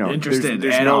not, Interested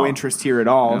there's at no all. interest here at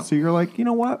all. No. So you're like, you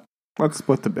know what? Let's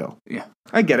split the bill. Yeah.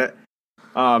 I get it.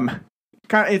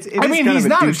 It is I mean, kind he's of a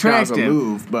not douche nozzle attractive.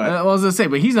 move, but I was gonna say,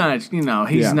 but he's not. He's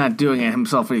Yeah. not doing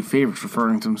himself any favors,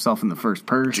 referring to himself in the first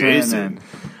person. Jason. and,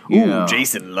 you know,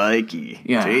 Jason Likey.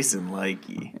 Yeah. Jason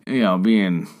Likey.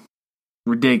 being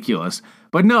ridiculous.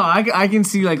 But no, I can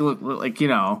see all right,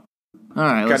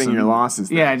 Cutting listen, your losses.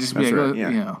 there. Yeah, just be That's like, right,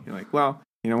 yeah. You're like, well,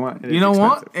 you know what? It you is know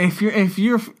what?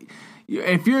 expensive.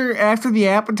 If you're after the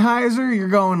appetizer, you're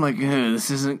going like,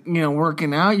 this isn't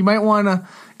working out. You might want to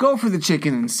go for the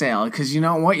chicken and salad because you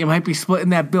know what? You might be splitting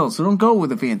that bill. So don't go with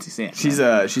the fancy salad. She's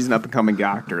an up and coming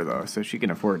doctor though, so she can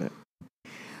afford it.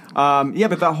 Yeah,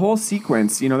 but the whole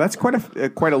sequence, that's quite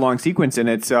a long sequence, and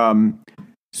it's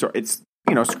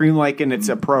Scream-like in its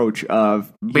approach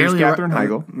of here's Katherine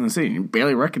Heigl. Let's see, you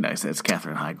barely recognize that it's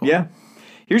Katherine Heigl. Yeah,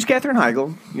 here's Katherine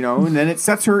Heigl, and then it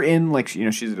sets her in like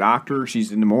she's a doctor,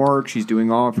 she's in the morgue, she's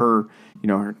doing all of her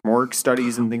her morgue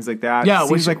studies and things like that. Yeah, it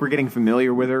seems like we're getting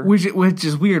familiar with her. Which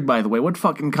is weird, by the way. What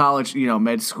fucking college,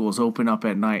 med schools open up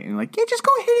at night and like, yeah, just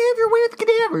go ahead and have your way with the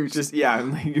cadavers. Just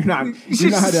you're not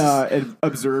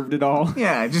observed at all.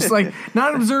 Yeah, just like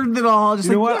not observed at all. Just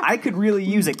You know like, what? I could really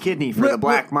use a kidney for the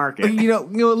black market.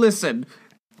 Listen.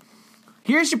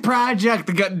 Here's your project.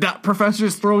 The professor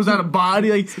just throws out a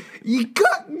body. Like you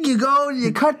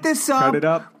cut this up. Cut it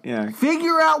up. Yeah.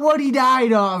 Figure out what he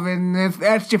died of, and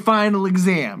that's your final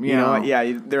exam. You know what? Yeah,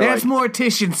 that's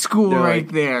mortician school right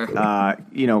there.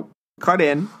 Cut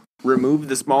in, remove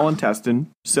the small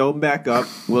intestine, sew them back up.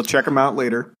 We'll check them out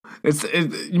later.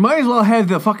 You might as well have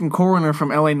the fucking coroner from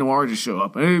LA Noire just show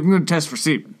up. I'm going to test for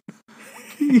semen.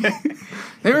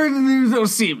 There's no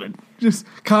semen. Just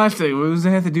constantly. What does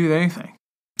that have to do with anything?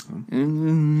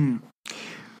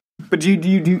 But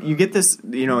you get this,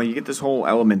 you get this whole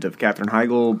element of Katherine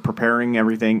Heigl preparing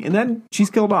everything, and then she's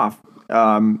killed off,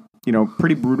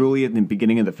 pretty brutally at the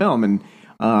beginning of the film, and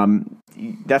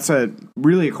that's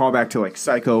really a callback to like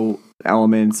Psycho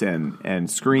elements and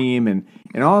Scream and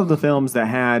all of the films that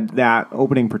had that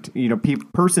opening,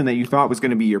 person that you thought was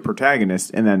going to be your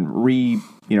protagonist, and then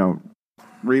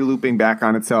re-looping back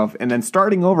on itself, and then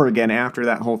starting over again after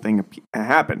that whole thing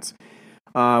happens.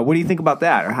 What do you think about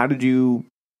that? Or how did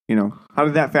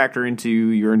that factor into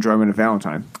your enjoyment of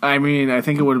Valentine? I mean, I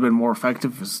think it would have been more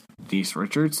effective as Denise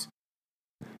Richards.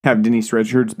 Have Denise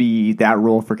Richards be that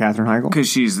role for Katherine Heigl? Because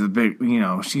she's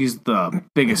she's the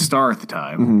biggest star at the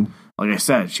time. Mm-hmm. Like I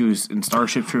said, she was in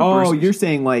Starship Troopers. Oh, you're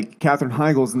saying like Katherine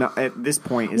Heigl's not at this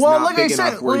point is not big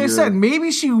enough. Like I said,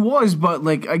 maybe she was, but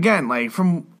like again, like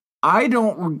I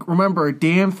don't remember a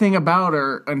damn thing about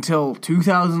her until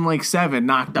 2007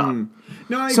 Knocked Up.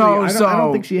 No, I agree. I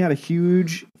don't think she had a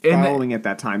huge following at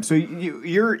that time. So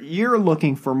you're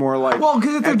looking for more like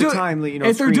because if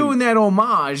they're Scream. doing that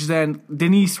homage, then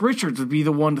Denise Richards would be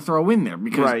the one to throw in there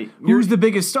because who's the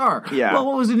biggest star? Yeah. Well,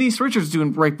 what was Denise Richards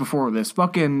doing right before this?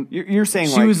 Fucking. You're saying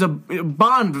she was a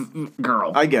Bond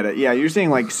girl. I get it. Yeah, you're saying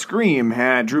like Scream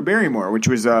had Drew Barrymore, which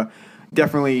was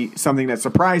definitely something that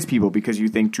surprised people because you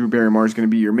think Drew Barrymore is going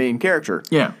to be your main character.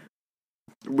 Yeah.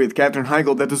 With Katherine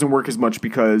Heigl, that doesn't work as much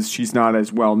because she's not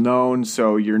as well known.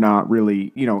 So you're not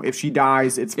really, if she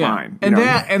dies, it's fine. And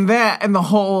the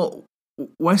whole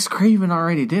Wes Craven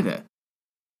already did it.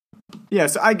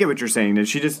 Yes, I get what you're saying. That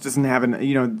she just doesn't have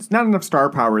it's not enough star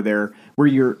power there.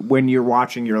 When you're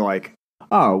watching, you're like,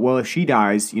 oh, well, if she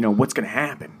dies, what's going to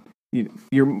happen?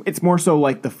 It's more so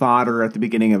like the fodder at the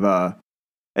beginning of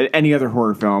any other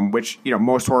horror film, which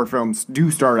most horror films do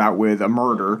start out with a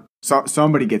murder. So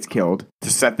somebody gets killed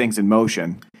to set things in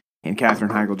motion, and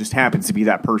Katherine Heigl just happens to be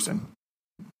that person.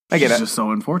 I get it. It's just so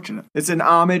unfortunate. It's an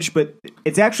homage, but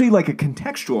it's actually like a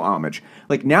contextual homage.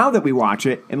 Like now that we watch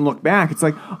it and look back, it's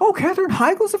like, oh, Katherine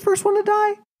Heigl's the first one to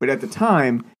die, but at the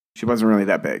time, she wasn't really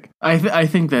that big. I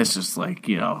think that's just like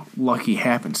lucky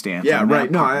happenstance. Yeah, right.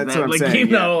 No, that's what I'm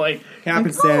saying.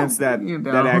 Happenstance that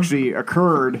actually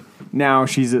occurred. Now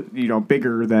she's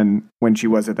bigger than when she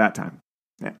was at that time.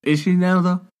 Yeah. Is she now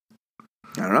though?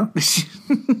 I don't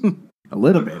know. A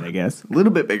little bit, I guess. A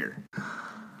little bit bigger.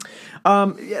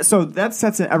 Yeah, so that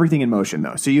sets everything in motion,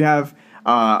 though. So you have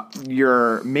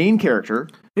your main character.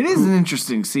 It is an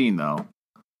interesting scene, though.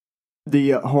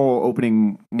 The whole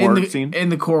opening morgue scene? In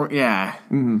the core, yeah.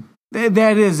 Mm-hmm.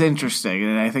 That is interesting,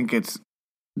 and I think it's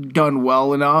done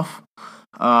well enough.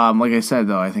 Like I said,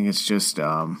 though, I think it's just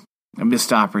a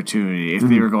missed opportunity if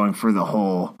they were going for the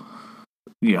whole,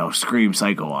 Scream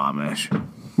Psycho Amish.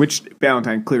 Which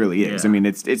Valentine clearly is. Yeah. I mean,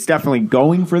 it's definitely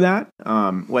going for that.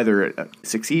 Whether it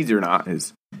succeeds or not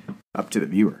is up to the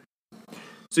viewer.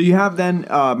 So you have then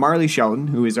Marley Shelton,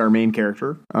 who is our main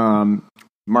character.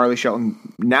 Marley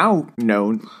Shelton, now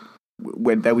known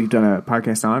that we've done a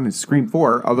podcast on, is Scream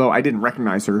 4, although I didn't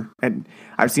recognize her. And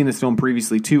I've seen this film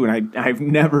previously, too, and I've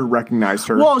never recognized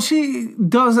her. Well, she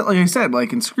does it, like I said,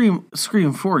 like in Scream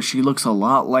 4, she looks a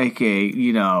lot like a,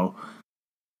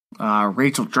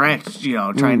 Rachel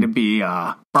Dratch, trying to be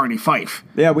Barney Fife.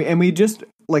 Yeah, we just,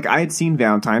 like, I had seen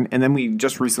Valentine, and then we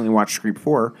just recently watched Scream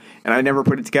 4, and I never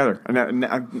put it together. I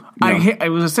was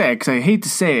going to say, because I hate to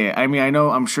say it, I mean,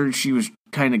 I'm sure she was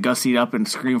kind of gussied up in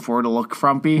Scream 4 to look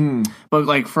frumpy, but,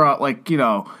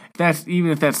 even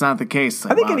if that's not the case.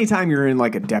 I think anytime you're in,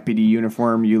 like, a deputy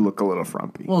uniform, you look a little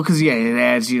frumpy. Well, because, it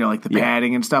adds, like, the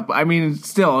padding and stuff. But, I mean,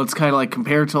 still, it's kind of like,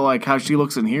 compared to, like, how she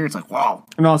looks in here, it's like, wow.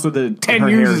 And also her 10 hair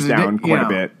years is is down quite a yeah.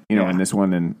 bit, in this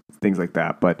one and things like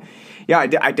that. But, yeah, I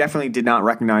definitely did not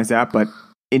recognize that, but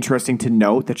interesting to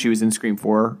note that she was in Scream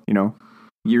 4,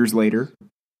 years later.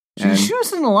 She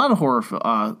was in a lot of horror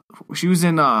she was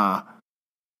in,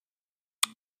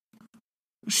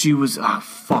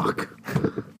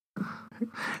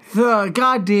 the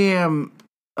goddamn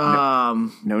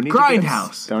no need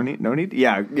Grindhouse. No need.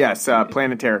 Yeah, yes,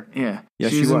 Planet Terror. Yeah,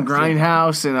 yes, she was in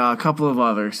Grindhouse and a couple of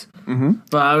others. Mm-hmm.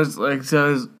 But I was like,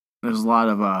 there's a lot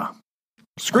of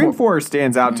Scream 4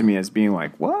 stands out to me as being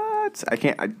like, what? I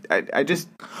can't. I just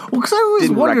because I always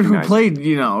wondered who played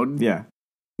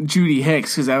Judy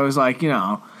Hicks, because I was like, it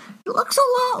looks a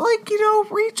lot like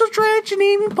Rachel Dratch and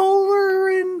Amy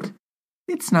Poehler, and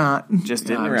it's not. Just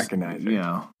didn't recognize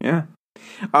her. Yeah.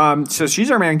 So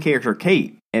she's our main character,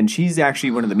 Kate, and she's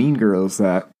actually one of the mean girls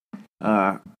that,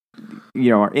 are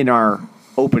in our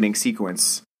opening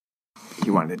sequence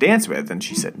he wanted to dance with, and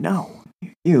she said, no,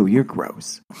 you're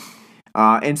gross.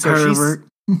 And so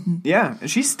and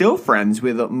she's still friends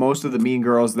with most of the mean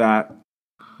girls that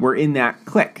were in that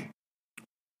clique.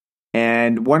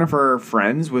 And one of her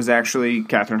friends was actually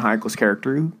Katherine Heigl's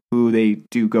character, who they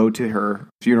do go to her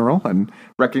funeral and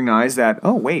recognize that,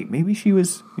 oh, wait, maybe she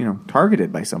was,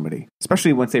 targeted by somebody.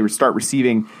 Especially once they start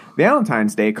receiving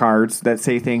Valentine's Day cards that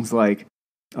say things like,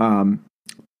 I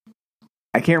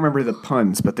can't remember the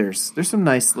puns, but there's some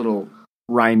nice little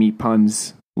rhymey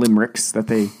puns, limericks that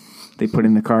they put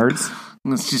in the cards.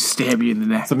 Let's just stab you in the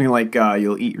neck. Something like,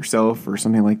 you'll eat yourself or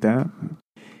something like that.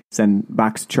 Send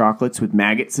box of chocolates with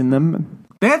maggots in them.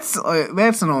 That's a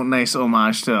nice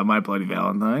homage to My Bloody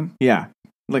Valentine. Yeah,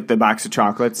 like the box of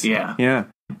chocolates. Yeah,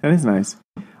 that is nice.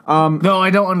 Though I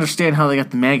don't understand how they got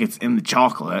the maggots in the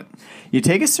chocolate. You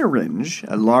take a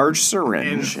large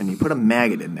syringe, and you put a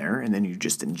maggot in there, and then you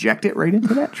just inject it right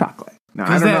into that chocolate.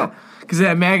 Now, I don't know. Because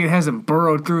that maggot hasn't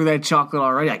burrowed through that chocolate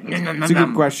already. It's a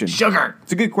good question. Sugar.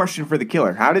 It's a good question for the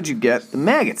killer. How did you get the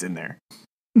maggots in there?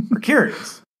 We're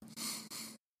curious.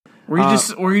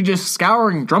 Were you just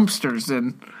scouring dumpsters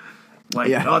and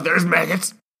oh, there's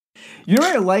maggots? You know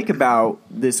what I like about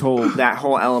that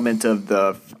whole element of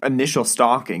the initial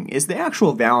stalking is the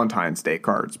actual Valentine's Day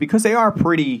cards, because they are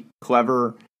pretty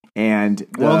clever and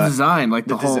well designed. Like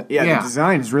the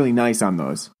design is really nice on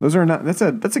those. Those are not. That's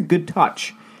a good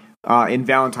touch in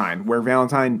Valentine, where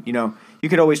Valentine, you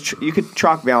could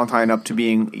chalk Valentine up to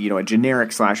being a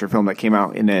generic slasher film that came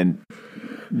out in a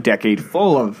decade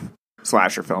full of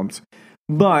slasher films,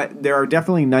 but there are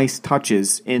definitely nice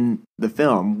touches in the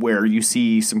film where you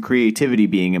see some creativity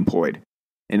being employed,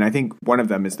 and I think one of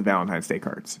them is the Valentine's Day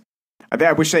cards.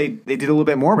 I wish they did a little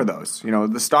bit more with those.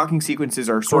 The stalking sequences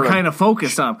are sort of kind of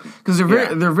focused on, because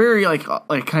they're very like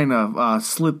kind of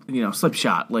slip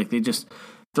shot, like they just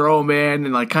throw them in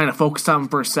and like kind of focus on them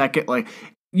for a second. Like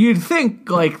you'd think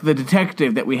like the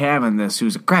detective that we have in this,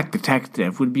 who's a crack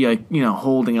detective, would be like,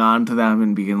 holding on to them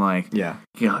and being like,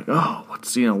 like, oh,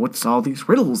 what's all these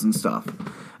riddles and stuff.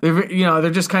 They're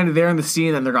just kind of there in the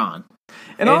scene and they're gone.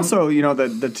 And also,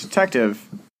 the detective,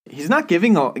 he's not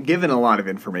given a lot of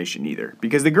information either,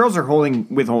 because the girls are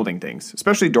withholding things,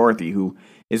 especially Dorothy, who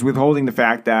is withholding the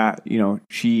fact that,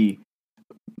 she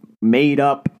made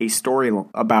up a story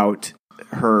about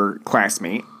her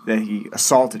classmate that he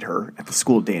assaulted her at the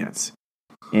school dance,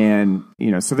 and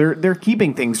so they're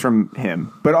keeping things from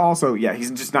him. But also,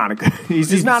 he's just not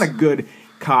a good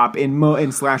cop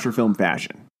in slasher film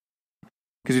fashion.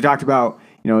 Because we talked about,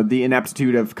 the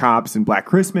ineptitude of cops in Black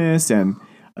Christmas and,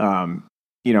 most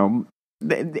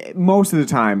of the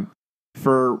time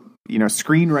for,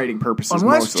 screenwriting purposes.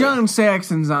 Unless mostly. John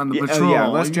Saxon's on the patrol. Yeah,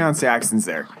 unless John Saxon's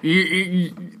there.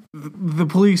 The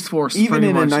police force. Even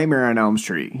in A Nightmare on Elm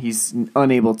Street, he's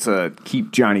unable to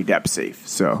keep Johnny Depp safe.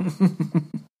 So,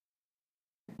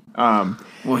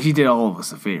 well, he did all of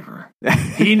us a favor.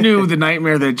 He knew the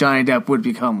nightmare that Johnny Depp would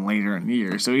become later in the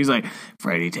year, so he's like,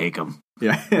 "Freddie, take him."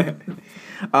 Yeah.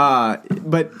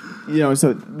 But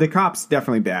so the cop's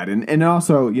definitely bad, and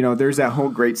also there's that whole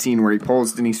great scene where he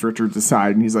pulls Denise Richards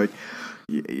aside and he's like,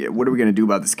 what are we going to do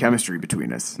about this chemistry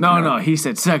between us? No, he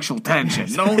said sexual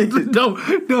tension. Don't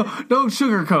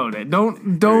sugarcoat it.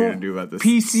 Don't do about this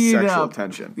PC it sexual up.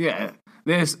 tension. Yeah,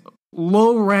 this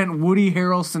low rent Woody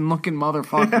Harrelson looking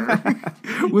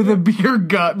motherfucker with a beer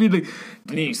gut be like,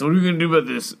 Denise, what are we going to do about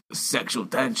this sexual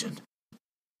tension?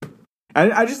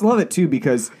 I just love it too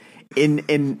because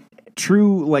in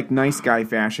true nice guy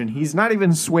fashion, he's not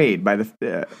even swayed by the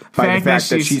fact that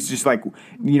she's just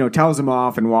tells him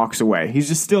off and walks away. He's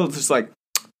just still just like,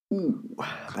 ooh,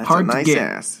 that's hard a nice to get.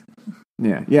 ass.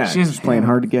 Yeah. She's playing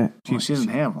hard to get. Well, she doesn't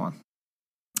have one.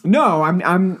 No,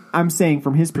 I'm saying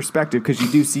from his perspective because you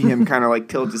do see him kind of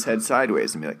tilt his head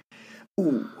sideways and be like,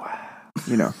 ooh,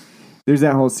 there's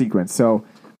that whole sequence. So,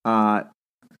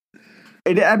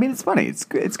 it's funny. It's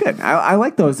good. I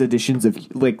like those additions of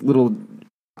little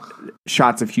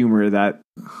shots of humor that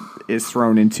is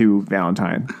thrown into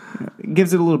Valentine. It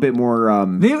gives it a little bit more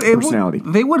personality.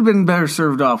 They would have been better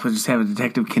served off with just having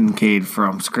Detective Kincaid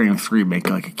from Scream 3 make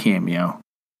a cameo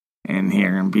in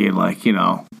here and be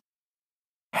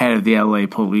head of the LA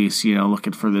police,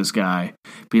 looking for this guy,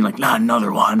 being like, not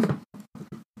another one.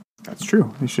 That's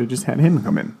true. They should have just had him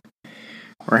come in.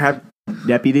 Or have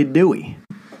Deputy Dewey.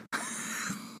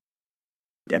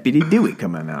 Deputy Dewey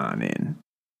coming on in.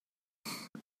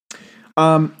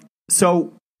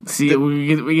 So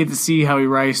we get to see how he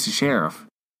rises to sheriff.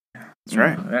 That's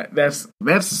right. That's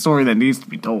the story that needs to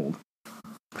be told.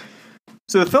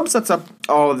 So the film sets up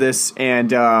all of this,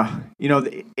 and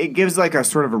it gives a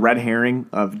sort of a red herring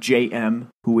of JM,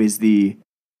 who is the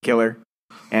killer,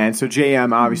 and so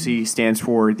JM obviously stands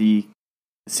for the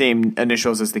same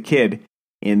initials as the kid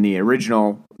in the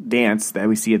original dance that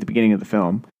we see at the beginning of the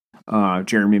film,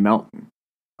 Jeremy Melton.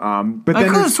 But I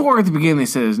could have swore at the beginning they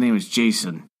said his name was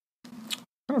Jason.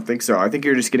 I don't think so. I think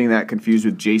you're just getting that confused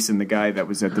with Jason, the guy that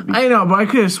was at the beginning. I know, but I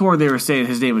could have swore they were saying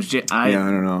his name was Jason. I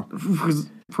don't know.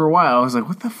 For a while, I was like,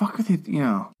 what the fuck are they,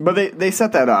 But they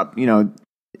set that up,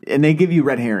 and they give you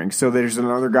red herrings. So there's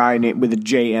another guy named with a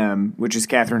JM, which is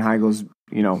Katherine Heigl's,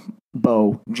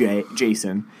 beau,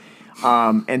 Jason.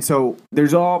 And so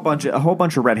there's a whole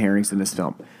bunch of red herrings in this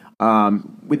film.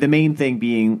 With the main thing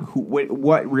being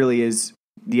what really is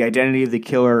the identity of the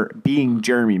killer being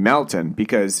Jeremy Melton,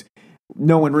 because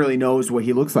no one really knows what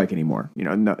he looks like anymore.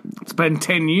 It's been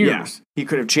 10 years. Yeah, he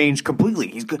could have changed completely.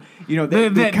 He's good.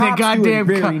 The cops goddamn do a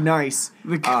very nice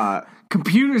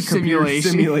computer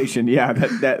simulation. Yeah,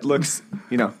 that looks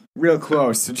real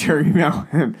close to Jeremy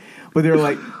Melton. But they're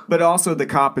like, but also the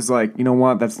cop is like, you know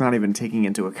what? That's not even taking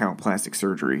into account plastic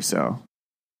surgery. So,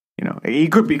 he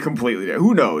could be completely dead.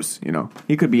 Who knows?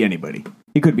 He could be anybody.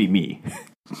 He could be me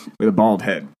with a bald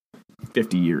head,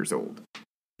 50 years old.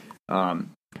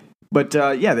 But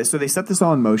so they set this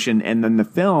all in motion, and then the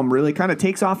film really kind of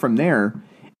takes off from there.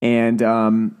 And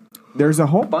there's a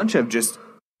whole bunch of just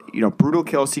brutal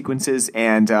kill sequences,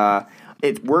 and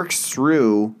it works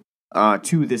through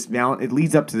to this. It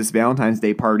leads up to this Valentine's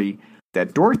Day party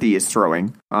that Dorothy is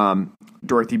throwing.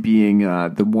 Dorothy being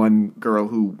the one girl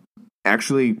who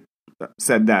actually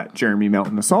said that Jeremy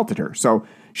Melton assaulted her. So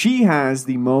she has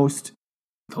the most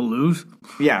to lose.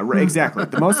 Yeah, right, exactly.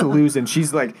 The most to lose, and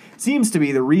she's seems to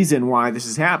be the reason why this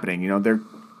is happening.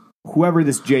 Whoever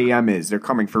this JM is, they're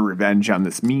coming for revenge on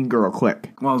this mean girl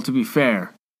clique. Well, to be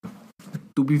fair,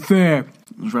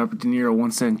 as Robert De Niro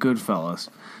once said in Goodfellas,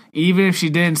 even if she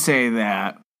didn't say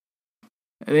that,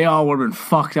 they all would have been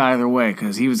fucked either way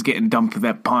because he was getting dumped with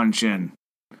that punch and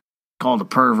called a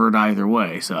pervert either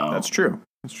way. So that's true.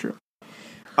 That's true.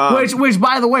 Which,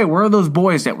 by the way, where are those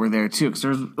boys that were there too? Because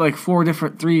there's 4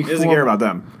 different, 3. He doesn't care about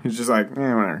them. He's just like,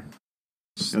 whatever.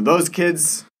 Those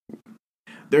kids,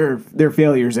 they're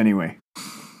failures anyway.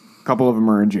 A couple of them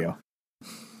are in jail.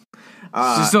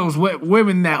 Just those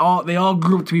women that they all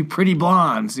grew up to be pretty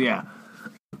blondes. Yeah.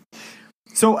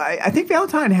 So I think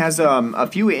Valentine has a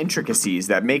few intricacies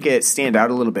that make it stand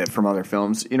out a little bit from other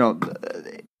films.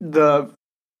 The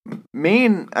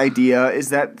main idea is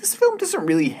that this film doesn't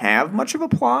really have much of a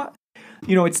plot.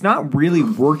 it's not really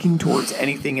working towards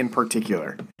anything in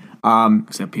particular.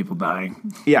 Except people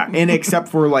dying. Yeah, and except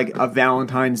for like a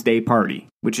Valentine's Day party,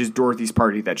 which is Dorothy's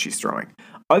party that she's throwing.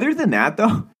 Other than that,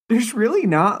 though, there's really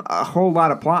not a whole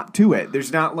lot of plot to it.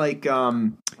 There's not like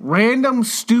random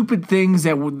stupid things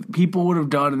that people would have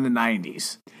done in the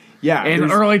 90s. Yeah,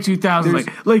 in early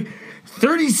 2000s, like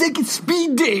 30-second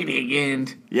speed dating,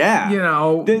 and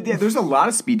there's a lot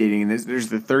of speed dating. There's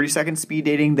the 30-second speed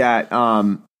dating that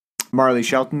Marley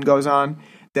Shelton goes on.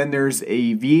 Then there's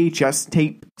a VHS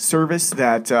tape service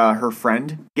that her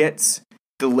friend gets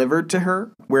delivered to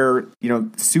her, where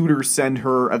suitors send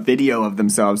her a video of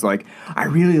themselves, like, I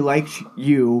really liked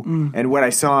you and what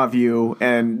I saw of you,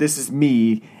 and this is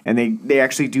me, and they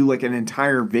actually do like an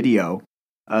entire video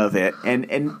of it,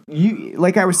 and you,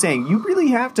 like I was saying, you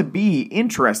really have to be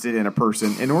interested in a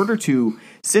person in order to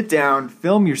sit down,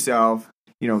 film yourself,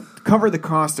 cover the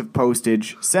cost of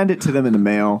postage, send it to them in the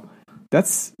mail.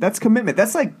 That's commitment.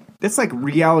 That's like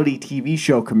reality TV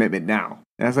show commitment now.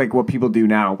 That's like what people do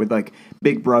now with like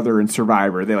Big Brother and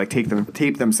Survivor. They like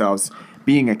tape themselves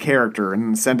being a character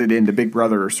and send it into Big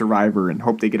Brother or Survivor and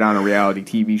hope they get on a reality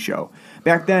TV show.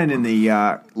 Back then in the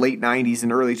late 90s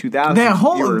and early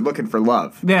 2000s, you were looking for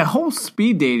love. That whole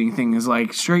speed dating thing is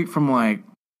like straight from like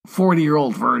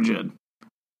 40-Year-Old Virgin.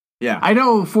 Yeah. I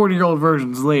know 40-Year-Old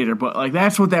Virgin's later, but like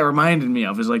that's what that reminded me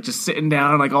of, is like just sitting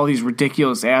down, like all these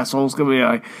ridiculous assholes gonna be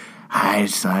like, I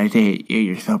decided to date you,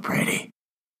 you're so pretty.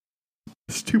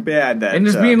 It's too bad that... And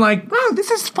just being like, wow, this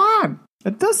is fun.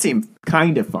 It does seem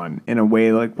kind of fun in a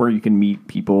way, like where you can meet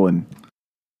people and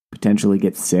potentially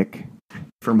get sick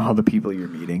from all the people you're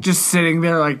meeting. Just sitting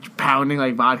there like pounding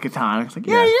like vodka tonics. Like,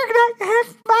 yeah, you're gonna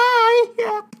have bye.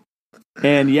 Yeah.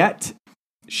 And yet...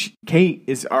 Kate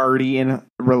is already in a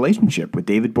relationship with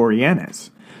David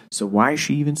Boreanaz. So why is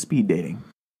she even speed dating?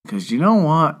 Because you know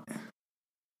what?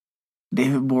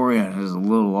 David Boreanaz is a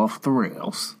little off the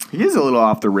rails. He is a little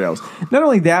off the rails. Not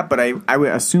only that, but I would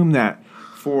assume that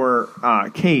for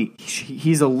Kate,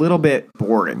 he's a little bit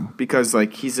boring because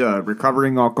like he's a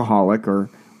recovering alcoholic, or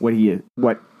what he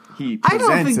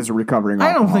presents as a recovering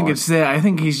alcoholic. I don't think it's that. I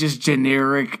think he's just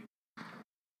generic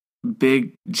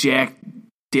big jack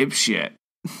dipshit.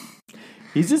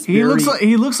 He's just he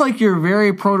looks like you're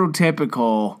very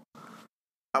prototypical.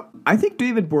 I think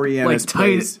David Boreanaz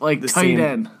plays tight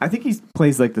end. I think he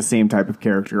plays like the same type of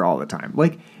character all the time.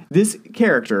 Like this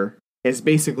character is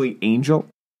basically Angel,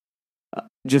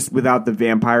 just without the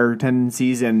vampire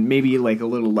tendencies and maybe like a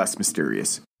little less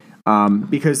mysterious.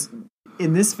 Because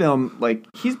in this film, like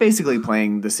he's basically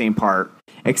playing the same part,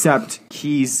 except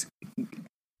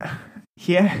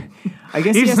I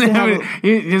guess he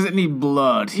doesn't need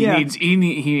blood. He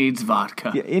needs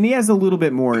vodka. Yeah, and he has a little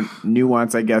bit more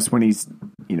nuance, I guess, when he's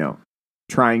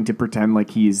trying to pretend like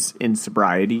he's in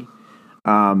sobriety.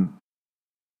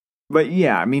 But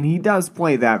yeah, I mean, he does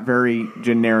play that very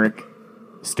generic,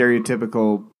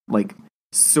 stereotypical, like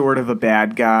sort of a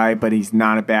bad guy, but he's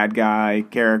not a bad guy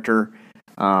character,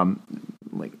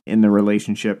 like in the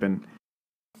relationship. And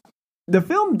the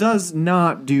film does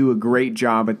not do a great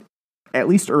job at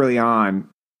least early on,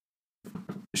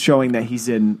 showing that he's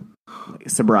in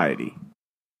sobriety.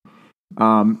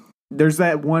 There's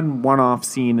that one-off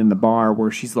scene in the bar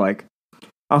where she's like,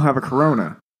 I'll have a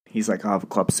Corona. He's like, I'll have a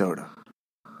club soda.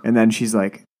 And then she's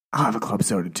like, I'll have a club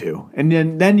soda too. And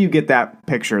then you get that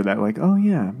picture that like, oh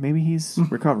yeah, maybe he's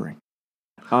recovering.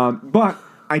 But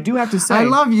I do have to say, I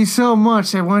love you so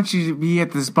much. I want you to be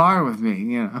at this bar with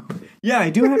me, Yeah, I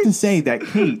do have to say that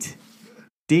Kate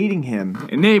dating him...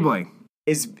 Enabling.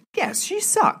 Yes, she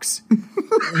sucks.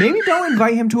 Maybe don't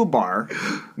invite him to a bar.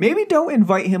 Maybe don't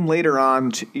invite him later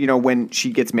on to, when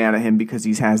she gets mad at him because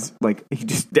he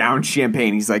just downed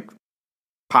champagne. He's like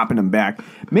popping him back.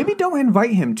 Maybe don't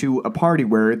invite him to a party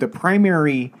where the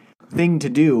primary thing to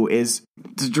do is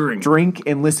to drink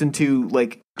and listen to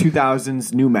like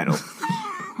 2000s new metal.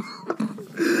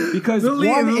 Because the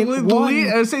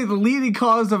leading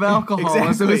cause of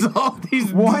alcoholism is all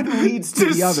these one leads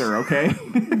to the other. Okay,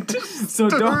 so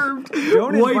don't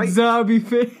white invite, zombie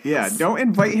face. Yeah, don't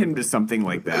invite him to something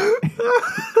like that.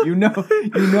 you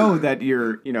know that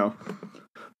you're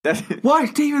Why,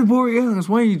 David Boreanaz?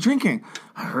 Why are you drinking?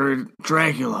 I heard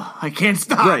Dracula. I can't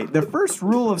stop. Right. The first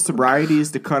rule of sobriety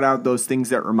is to cut out those things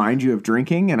that remind you of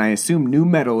drinking, and I assume new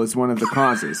metal is one of the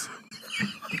causes.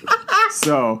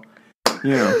 So.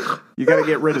 You got to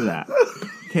get rid of that.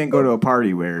 Can't go to a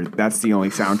party where that's the only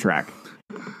soundtrack.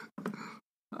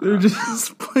 They're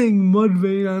just playing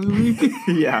Mudvayne on repeat.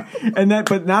 Yeah,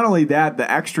 but not only that,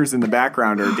 the extras in the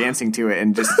background are dancing to it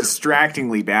in just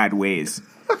distractingly bad ways.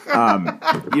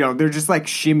 They're just like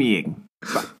shimmying.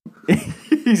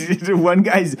 one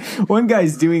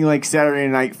guy's doing like Saturday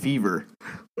Night Fever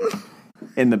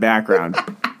in the background.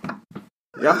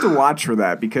 You have to watch for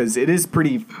that because it is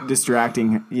pretty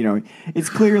distracting. You know, it's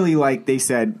clearly like they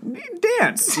said,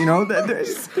 dance. You know,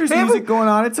 there's music going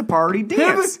on. It's a party.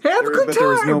 Dance. Have a good time. But there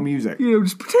was no music. You know,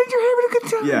 just pretend you're having a good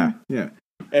time. Yeah.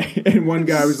 And one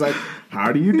guy was like,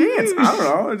 "How do you dance?" I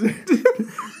don't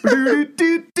know.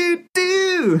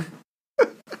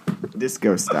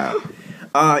 Disco style.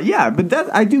 But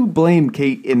that I do blame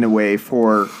Kate in a way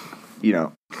for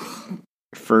David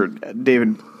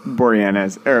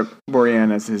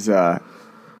Boreanaz's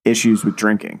issues with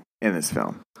drinking in this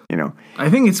film. You know, I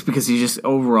think it's because he just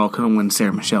overall couldn't win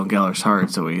Sarah Michelle Gellar's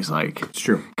heart, so he's like, it's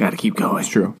true. Got to keep going. It's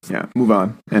true. Yeah, move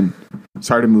on. And it's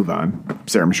hard to move on,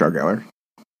 Sarah Michelle Gellar.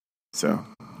 So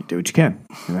you do what you can,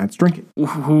 and that's drinking.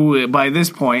 Who, by this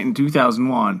point in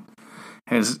 2001,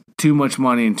 has too much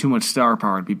money and too much star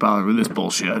power to be bothered with this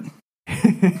bullshit.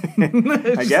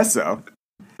 I guess so.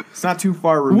 It's not too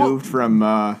far removed from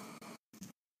I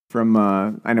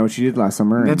Know What You Did Last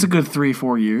Summer. That's a good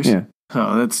 3-4 years. Yeah.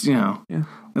 So that's,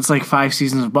 that's like 5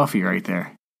 seasons of Buffy right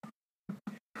there.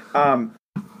 So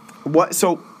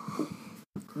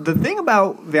the thing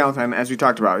about Valentine, as we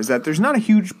talked about, is that there's not a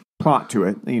huge plot to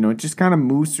it. You know, it just kind of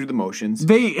moves through the motions.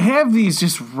 They have these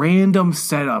just random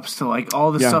setups to like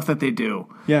all the stuff that they do.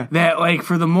 Yeah. That like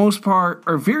for the most part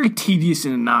are very tedious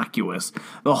and innocuous.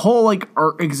 The whole like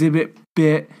art exhibit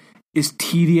bit is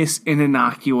tedious and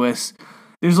innocuous.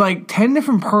 There's like 10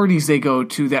 different parties they go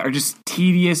to that are just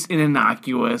tedious and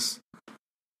innocuous.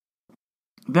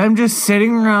 Them just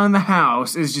sitting around the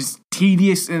house is just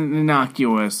tedious and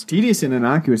innocuous. Tedious and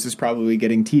innocuous is probably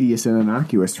getting tedious and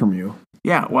innocuous from you.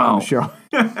 Yeah, well. On the show.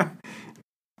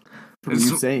 From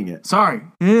you saying it. Sorry.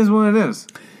 It is what it is.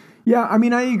 Yeah, I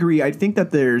mean, I agree. I think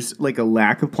that there's like a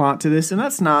lack of plot to this, and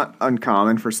that's not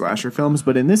uncommon for slasher films,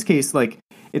 but in this case, like,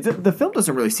 the film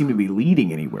doesn't really seem to be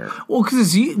leading anywhere. Well,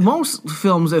 because most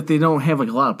films, if they don't have like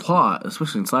a lot of plot,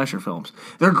 especially in slasher films,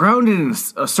 they're grounded in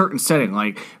a certain setting.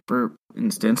 Like, for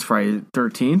instance, Friday the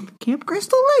 13th, Camp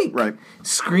Crystal Lake. Right.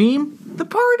 Scream, the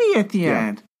party at the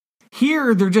end.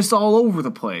 Here, they're just all over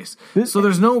the place. So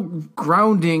there's no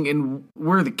grounding in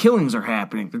where the killings are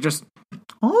happening. They're just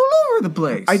all over the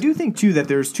place. I do think, too, that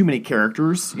there's too many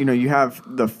characters. You know, you have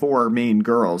the 4 main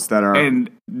girls that are...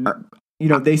 the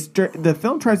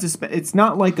film tries to spend... It's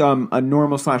not like a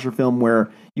normal slasher film where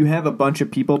you have a bunch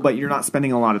of people, but you're not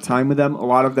spending a lot of time with them. A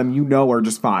lot of them, are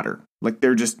just fodder. Like,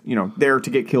 they're just, there to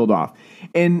get killed off.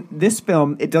 In this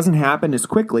film, it doesn't happen as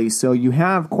quickly, so you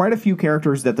have quite a few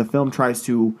characters that the film tries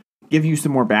to give you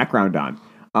some more background on.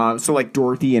 So, like,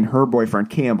 Dorothy and her boyfriend,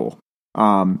 Campbell.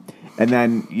 And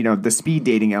then, the speed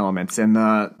dating elements and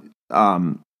the...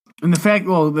 and the fact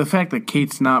that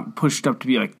Kate's not pushed up to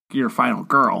be, like, your final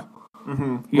girl.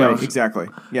 Mm-hmm. Right, exactly.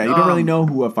 Yeah, you don't really know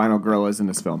who a final girl is in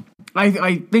this film.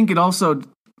 I think it also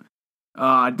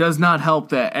does not help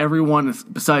that everyone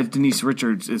besides Denise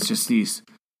Richards is just these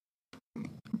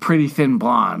pretty thin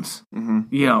blondes.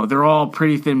 Mm-hmm. They're all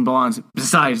pretty thin blondes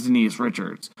besides Denise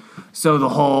Richards. So the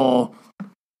whole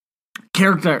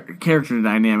character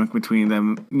dynamic between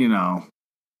them,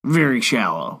 very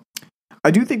shallow.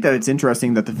 I do think that it's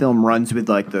interesting that the film runs with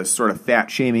like the sort of fat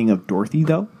shaming of Dorothy,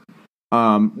 though.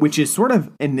 Which is sort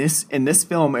of in this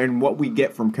film, and what we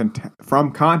get from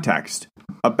context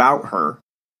about her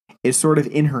is sort of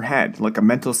in her head, like a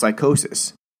mental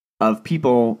psychosis of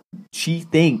people she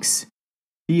thinks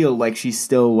feel like she's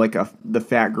still like the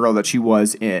fat girl that she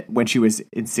was when she was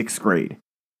in 6th grade,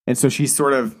 and so she's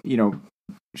sort of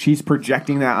she's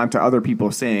projecting that onto other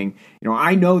people, saying,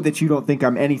 I know that you don't think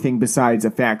I'm anything besides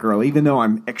a fat girl, even though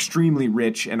I'm extremely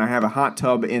rich and I have a hot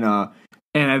tub in at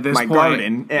this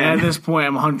garden. And at this point,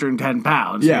 I'm 110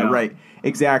 pounds. Yeah, right.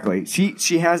 Exactly.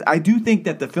 She has. I do think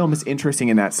that the film is interesting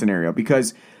in that scenario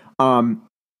because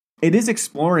it is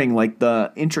exploring like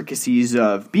the intricacies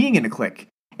of being in a clique.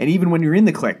 And even when you're in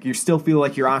the clique, you still feel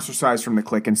like you're ostracized from the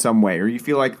clique in some way, or you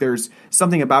feel like there's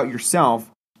something about yourself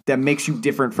that makes you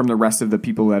different from the rest of the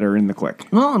people that are in the clique.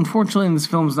 Well, unfortunately, this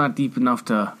film's not deep enough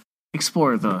to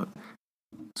explore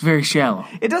It's very shallow.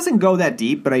 It doesn't go that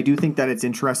deep, but I do think that it's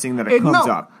interesting that it comes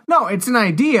up. No, it's an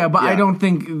idea, but I don't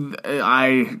think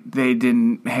they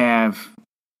didn't have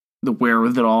the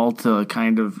wherewithal to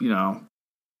kind of,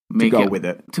 make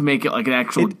to make it like an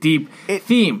actual deep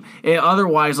theme.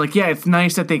 Otherwise, it's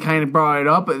nice that they kind of brought it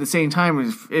up, but at the same time,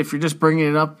 if you're just bringing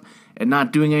it up and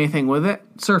not doing anything with it,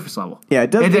 surface level. Yeah,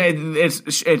 it does.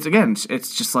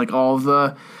 It's just like all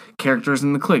the characters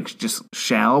in the cliques, just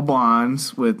shallow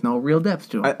bonds with no real depth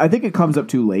to them. I think it comes up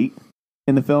too late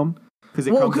in the film. because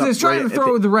it's trying to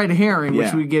throw the red herring,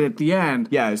 which we get at the end.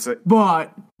 Yeah,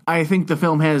 but I think the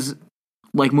film has,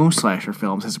 like most slasher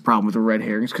films, has a problem with the red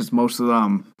herrings because most of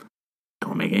them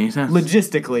don't make any sense.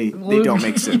 Logistically, they don't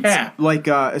make sense. Yeah. Like,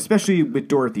 especially with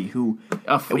Dorothy, who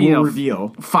will reveal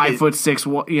 5'6",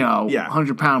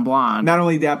 100-pound blonde. Not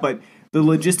only that, but the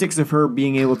logistics of her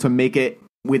being able to make it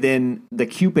within the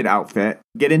Cupid outfit,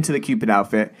 get into the Cupid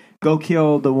outfit, go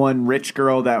kill the one rich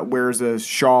girl that wears a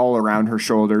shawl around her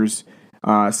shoulders,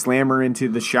 slam her into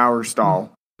the shower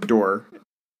stall door,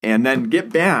 and then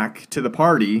get back to the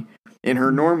party in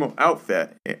her normal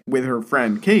outfit with her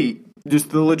friend Kate.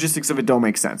 Just the logistics of it don't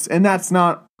make sense. And that's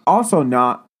not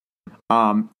out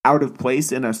of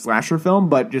place in a slasher film,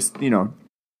 but just,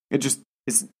 it just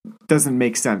doesn't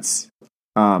make sense.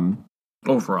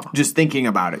 Overall. Just thinking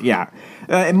about it, yeah.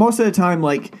 And most of the time,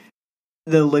 like,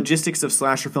 the logistics of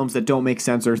slasher films that don't make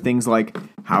sense are things like,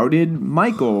 how did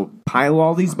Michael pile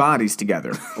all these bodies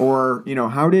together? Or,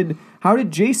 how did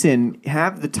Jason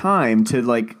have the time to,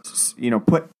 like,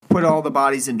 put all the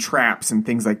bodies in traps and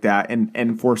things like that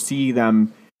and foresee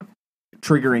them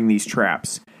triggering these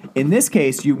traps. In this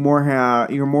case, you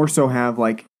more so have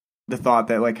like the thought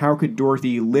that, like, how could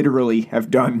Dorothy literally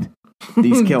have done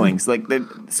these killings? Like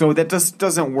so that just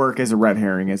doesn't work as a red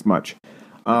herring as much.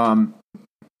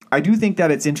 I do think that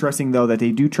it's interesting though that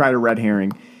they do try to red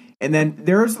herring, and then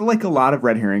there's like a lot of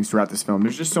red herrings throughout this film.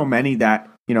 There's just so many that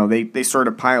they sort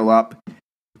of pile up.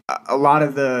 A lot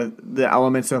of the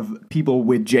elements of people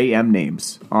with JM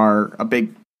names are a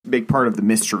big part of the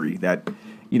mystery that,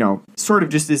 sort of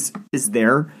just is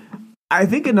there. I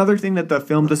think another thing that the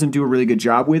film doesn't do a really good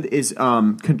job with is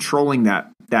controlling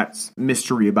that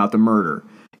mystery about the murder.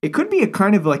 It could be a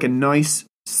kind of like a nice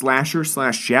slasher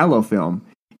 / giallo film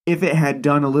if it had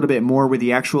done a little bit more with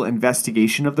the actual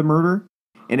investigation of the murder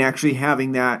and actually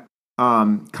having that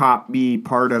cop be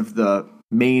part of the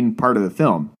main part of the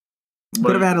film.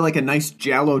 Could have had like a nice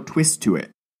giallo twist to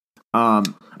it.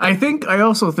 I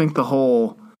also think the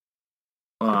whole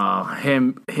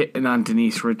him hitting on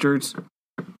Denise Richards,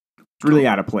 it's really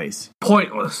out of place.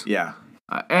 Pointless. Yeah.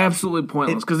 Absolutely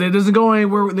pointless because it doesn't go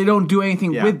anywhere. They don't do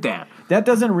anything with that. That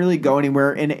doesn't really go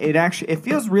anywhere, and it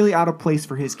feels really out of place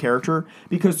for his character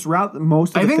because throughout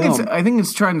most of the film, I think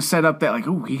it's trying to set up that, like,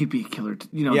 oh, he could be a killer,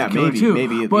 killer too.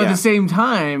 Maybe, but at the same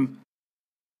time,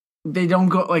 they don't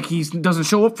go, like, he doesn't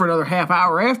show up for another half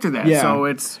hour after that. Yeah. So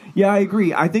it's... Yeah, I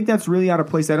agree. I think that's really out of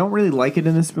place. I don't really like it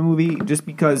in this movie just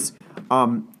because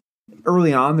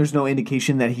early on there's no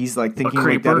indication that he's, like, thinking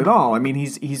like that at all. I mean,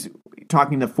 he's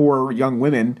talking to 4 young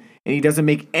women, and he doesn't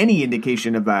make any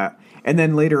indication of that. And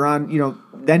then later on,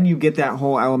 then you get that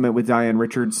whole element with Diane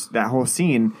Richards, that whole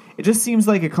scene. It just seems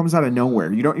like it comes out of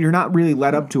nowhere. You're not really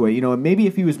led up to it. Maybe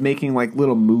if he was making, like,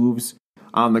 little moves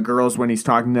on the girls when he's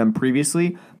talking to them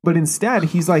previously, but instead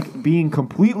he's like being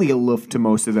completely aloof to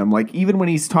most of them. Like even when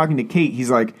he's talking to Kate, he's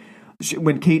like,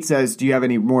 when Kate says, "Do you have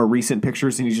any more recent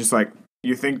pictures?" and he's just like,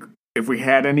 "You think if we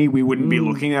had any, we wouldn't be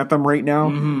looking at them right now?"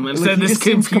 Mm-hmm. Instead, this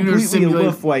seems completely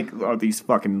aloof, like, oh, these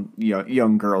fucking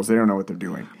young girls, they don't know what they're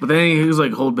doing. But then he was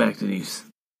like, "Hold back, Denise.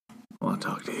 I want to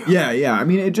talk to you." Yeah. I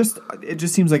mean, it just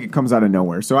seems like it comes out of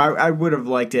nowhere. So I would have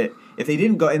liked it if they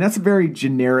didn't go, and that's a very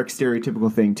generic,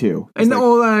 stereotypical thing too. And not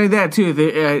only that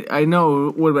too, I know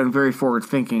it would have been very forward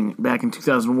thinking back in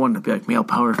 2001 to be like male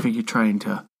power figure trying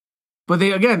to, but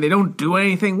they don't do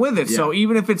anything with it. Yeah. So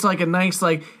even if it's like a nice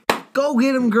like go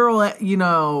get him girl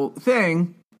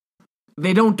thing,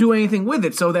 they don't do anything with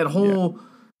it. So that whole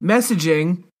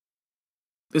messaging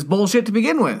is bullshit to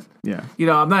begin with. Yeah.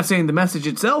 I'm not saying the message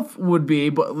itself would be,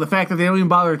 but the fact that they don't even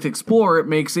bother to explore it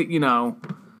makes it,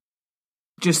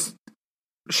 just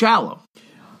shallow.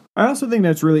 I also think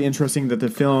that's really interesting that the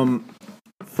film,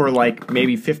 for like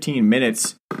maybe 15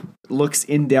 minutes, looks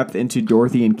in depth into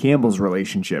Dorothy and Campbell's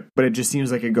relationship, but it just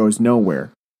seems like it goes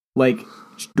nowhere. Like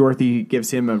Dorothy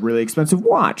gives him a really expensive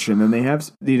watch, and then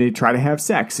they try to have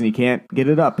sex, and he can't get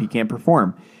it up. He can't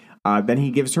perform. Then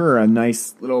he gives her a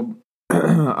nice little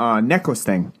necklace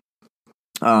thing,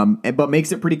 but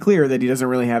makes it pretty clear that he doesn't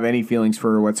really have any feelings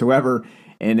for her whatsoever.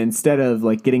 And instead of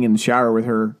like getting in the shower with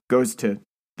her, goes to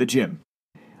the gym.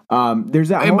 There's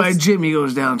that. And by gym, he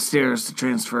goes downstairs to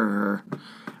transfer her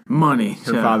money,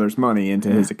 her father's money, into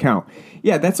his account.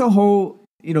 Yeah, that's a whole.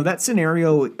 That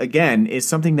scenario again is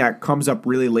something that comes up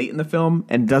really late in the film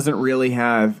and doesn't really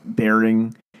have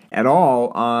bearing at all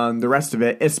on the rest of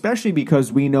it. Especially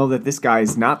because we know that this guy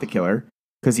is not the killer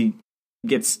because he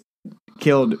gets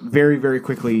killed very, very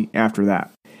quickly after that.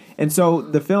 And so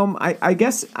the film, I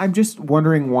guess I'm just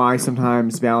wondering why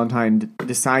sometimes Valentine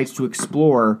decides to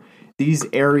explore these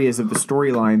areas of the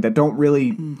storyline that don't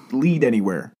really lead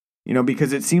anywhere.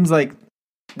 because it seems like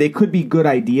they could be good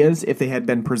ideas if they had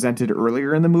been presented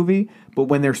earlier in the movie, but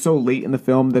when they're so late in the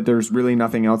film that there's really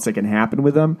nothing else that can happen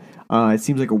with them, it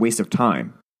seems like a waste of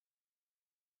time.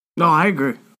 No, I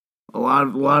agree. A lot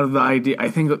of the idea. I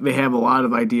think that they have a lot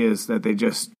of ideas that they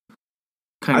just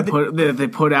kind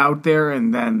of put out there,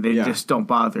 and then they just don't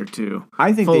bother to.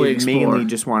 I think fully they explore. mainly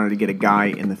just wanted to get a guy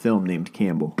in the film named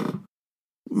Campbell.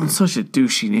 It's such a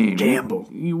douchey name, Campbell.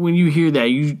 When you hear that,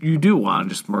 you do want to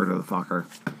just murder the fucker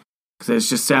because it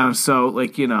just sounds so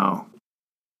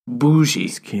bougie.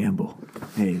 It's Campbell.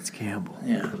 Hey, it's Campbell.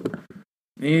 Yeah.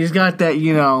 He's got that,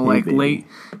 late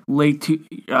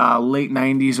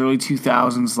 90s, early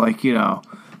 2000s,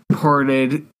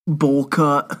 parted bowl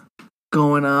cut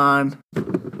going on.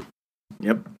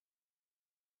 Yep.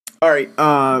 All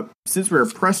right. Since we're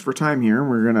pressed for time here,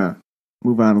 we're gonna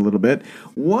move on a little bit.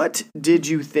 What did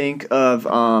you think of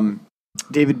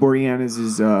David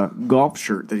Boreanaz's golf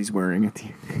shirt that he's wearing at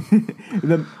the?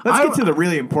 Let's get to the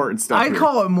really important stuff. I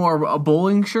call it more a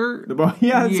bowling shirt.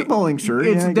 It's a bowling shirt.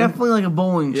 It's definitely like a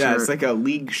bowling shirt. Yeah, it's like a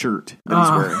league shirt that he's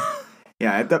wearing.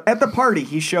 Yeah, at the party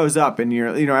he shows up and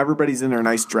everybody's in their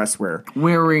nice dress wear,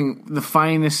 wearing the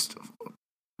finest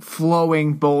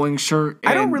flowing bowling shirt.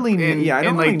 I don't really know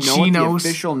what the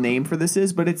official name for this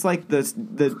is, but it's like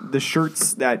the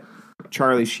shirts that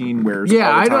Charlie Sheen wears.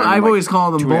 Yeah, all the time, I've always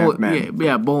called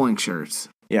them bowling shirts.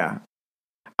 Yeah,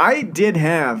 I did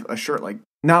have a shirt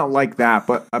not like that,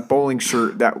 but a bowling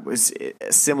shirt that was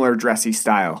a similar dressy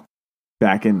style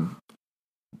back in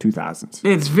 2000s.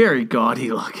 It's very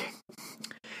gaudy looking.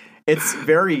 It's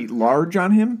very large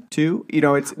on him too.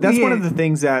 That's one of the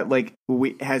things that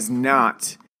has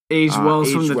not aged well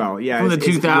from the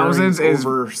 2000s is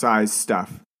oversized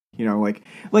stuff.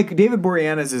 Like David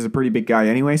Boreanaz is a pretty big guy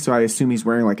anyway, so I assume he's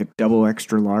wearing a double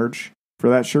extra large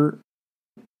for that shirt.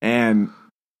 And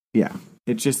yeah,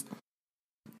 it's just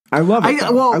I love it. I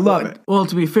love it. Well,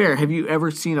 to be fair, have you ever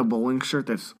seen a bowling shirt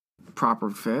that's proper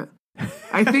fit?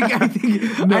 I think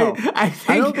no. I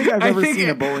don't think I've ever seen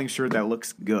a bowling shirt that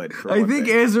looks good. I think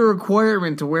as a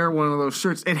requirement to wear one of those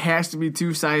shirts, it has to be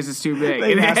 2 sizes too big.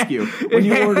 They ask you when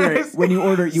you order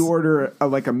it. You order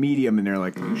a medium, and they're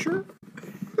like, "Are you sure?"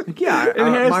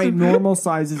 My normal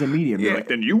size is a medium. You're like,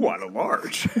 then you want a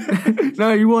large.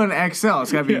 No, you want an XL.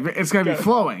 It's gotta be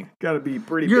flowing. Gotta be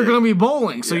pretty. You're big. gonna be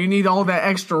bowling, so you need all that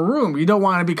extra room. You don't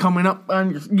want to be coming up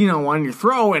on your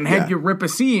throw and head you rip a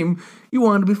seam. You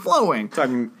want to be flowing.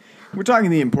 We're talking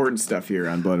the important stuff here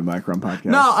on Blood and Black Rum Podcast.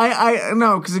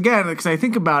 No, because I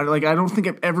think about it, I don't think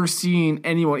I've ever seen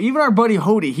anyone, even our buddy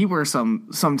Hody, he wears some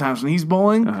sometimes when he's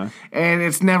bowling, and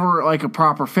it's never a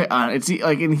proper fit on it. It's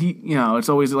it's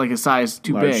always a size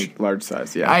too big, large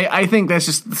size. Yeah, I think that's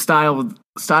just the style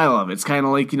of it. It's kind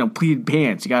of like pleated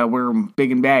pants. You got to wear them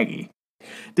big and baggy.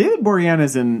 David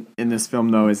Boreanaz in this film,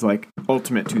 though, is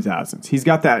ultimate 2000s. He's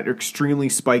got that extremely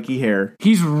spiky hair.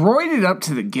 He's roided up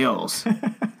to the gills.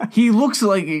 He looks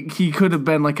like he could have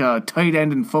been a tight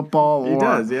end in football. He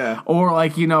does, yeah. Or a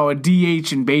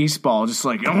DH in baseball. Just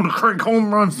I'm going to crank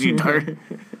home runs, you tired.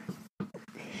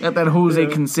 Got that Jose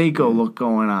Canseco look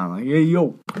going on.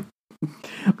 Yo.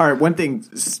 All right, one thing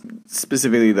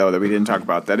specifically, though, that we didn't talk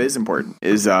about that is important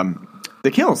is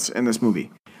the kills in this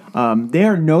movie. They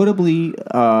are notably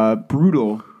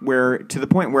brutal, to the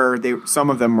point where some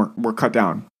of them were cut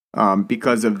down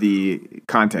because of the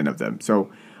content of them. So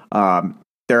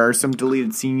there are some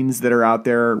deleted scenes that are out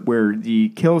there where the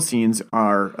kill scenes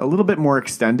are a little bit more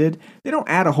extended. They don't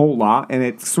add a whole lot, and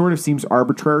it sort of seems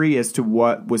arbitrary as to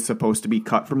what was supposed to be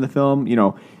cut from the film.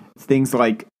 Things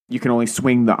like you can only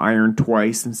swing the iron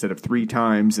twice instead of 3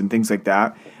 times and things like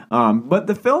that. But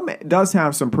the film does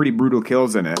have some pretty brutal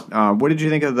kills in it. What did you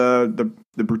think of the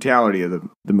brutality of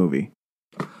the movie?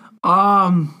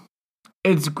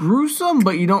 It's gruesome,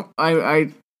 but you don't.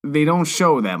 They don't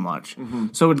show that much. Mm-hmm.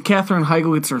 So when Katherine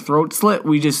Heigl gets her throat slit,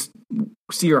 we just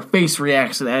see her face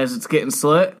reaction as it's getting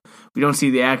slit. We don't see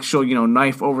the actual,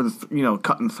 knife over the,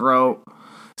 cutting throat.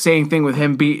 Same thing with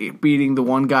him beating the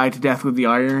one guy to death with the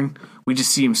iron. We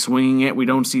just see him swinging it. We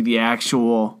don't see the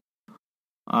actual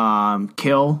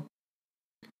kill.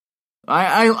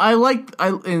 I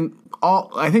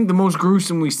think the most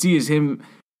gruesome we see is him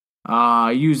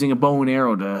using a bow and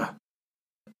arrow to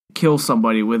kill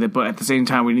somebody with it, but at the same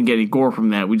time we didn't get any gore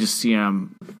from that. We just see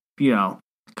him,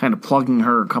 kind of plugging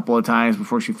her a couple of times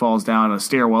before she falls down a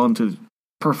stairwell into the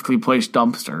perfectly placed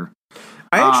dumpster.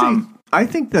 I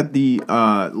think that the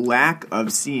lack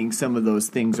of seeing some of those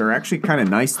things are actually kind of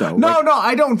nice, though. No,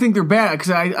 I don't think they're bad,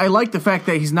 because I like the fact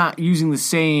that he's not using the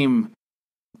same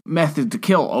method to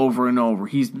kill over and over.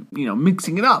 He's,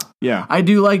 mixing it up. Yeah. I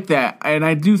do like that. And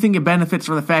I do think it benefits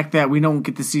from the fact that we don't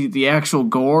get to see the actual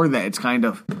gore, that it's kind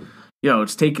of,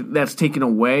 that's taken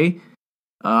away.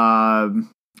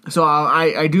 So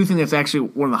I do think that's actually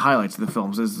one of the highlights of the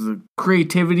films, is the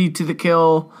creativity to the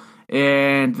kill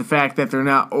and the fact that they're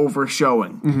not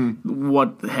overshowing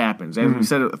what happens. As we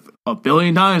said a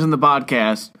billion times in the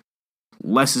podcast,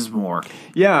 less is more.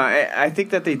 Yeah, I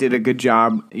think that they did a good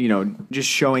job, just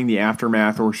showing the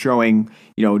aftermath or showing,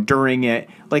 during it.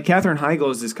 Like Katherine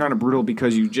Heigl's is kind of brutal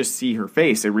because you just see her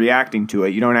face and reacting to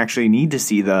it. You don't actually need to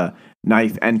see the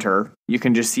knife enter. You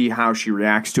can just see how she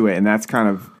reacts to it, and that's kind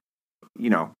of,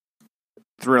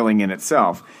 thrilling in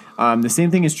itself. The same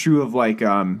thing is true of like,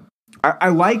 I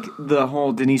like the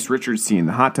whole Denise Richards scene,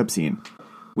 the hot tub scene,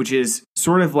 which is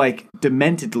sort of like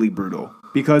dementedly brutal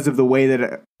because of the way that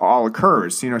it all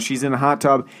occurs. She's in a hot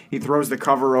tub. He throws the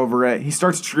cover over it. He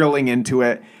starts drilling into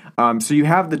it. So you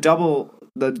have the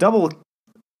double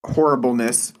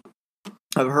horribleness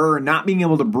of her not being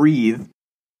able to breathe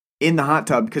in the hot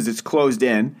tub because it's closed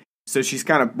in. So she's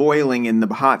kind of boiling in the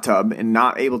hot tub and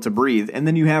not able to breathe. And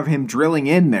then you have him drilling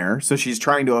in there. So she's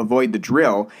trying to avoid the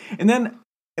drill. And then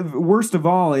worst of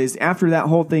all is after that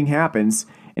whole thing happens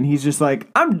and he's just like,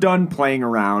 I'm done playing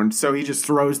around. So he just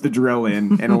throws the drill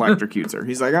in and electrocutes her.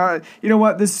 He's like, you know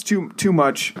what? This is too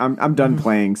much. I'm done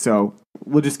playing. So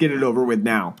we'll just get it over with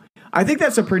now. I think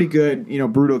that's a pretty good,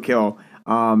 brutal kill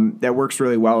that works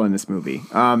really well in this movie.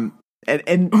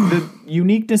 And the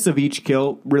uniqueness of each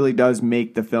kill really does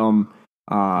make the film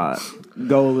go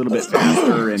a little bit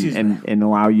faster and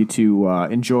allow you to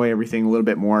enjoy everything a little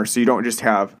bit more. So you don't just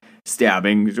have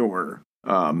stabbings or,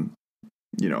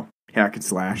 hack and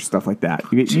slash, stuff like that.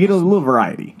 You get a little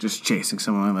variety. Just chasing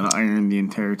someone with an iron the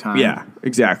entire time. Yeah,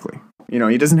 exactly. He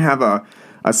doesn't have a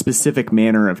specific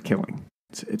manner of killing.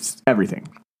 It's everything.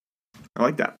 I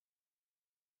like that.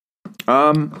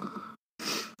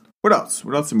 What else?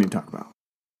 What else do we talk about?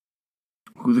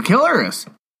 Who the killer is.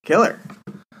 Killer.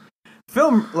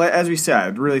 Film, as we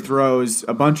said, really throws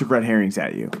a bunch of red herrings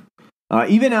at you.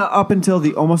 Even up until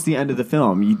almost the end of the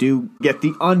film, you do get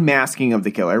the unmasking of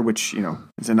the killer, which,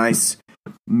 is a nice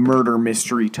murder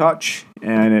mystery touch.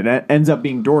 And it ends up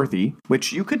being Dorothy,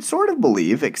 which you could sort of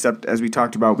believe, except as we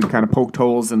talked about, we kind of poked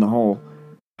holes in the whole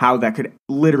how that could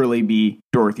literally be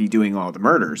Dorothy doing all the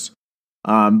murders.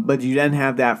 But you then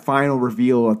have that final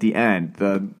reveal at the end,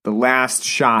 the last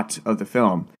shot of the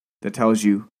film that tells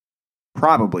you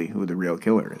probably who the real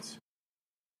killer is.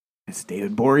 It's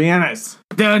David Boreanaz.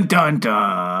 Dun, dun,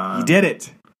 dun. He did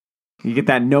it. You get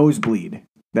that nosebleed.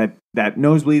 That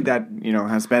nosebleed that,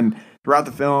 has been throughout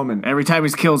the film. And every time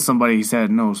he's killed somebody, he's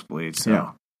had nosebleed. So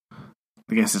yeah.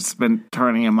 I guess it's been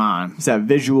turning him on. It's that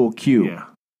visual cue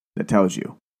that tells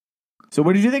you. So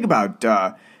what did you think about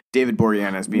David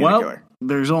Boreanaz being the killer?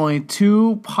 There's only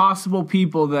two possible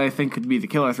people that I think could be the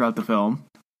killer throughout the film.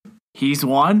 He's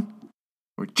one,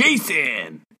 or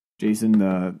Jason. Jason,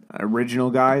 the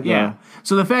original guy? Yeah.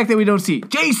 So the fact that we don't see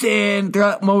Jason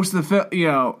throughout most of the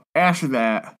film, after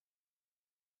that.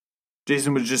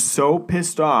 Jason was just so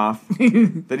pissed off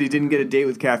that he didn't get a date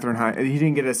with Katherine Heigl. He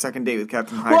didn't get a second date with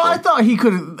Katherine Heigl. Well, I thought he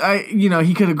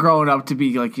could have grown up to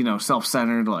be like,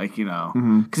 self-centered, like,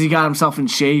 because he got himself in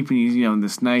shape and he's,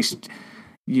 this nice,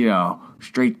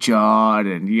 straight jawed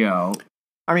and,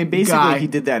 I mean, basically guy. He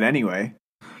did that anyway.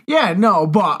 Yeah, no,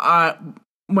 but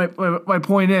my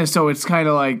point is, so it's kind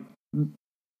of like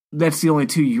that's the only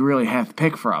two you really have to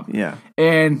pick from. Yeah.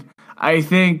 And I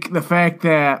think the fact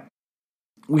that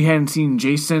we hadn't seen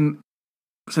Jason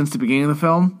since the beginning of the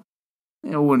film,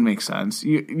 it wouldn't make sense.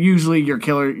 Usually your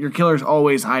killer's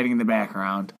always hiding in the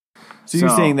background. So you're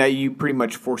saying that you pretty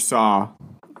much foresaw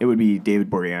it would be David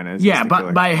Boreanaz. Yeah,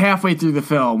 but by halfway through the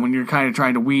film, when you're kind of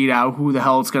trying to weed out who the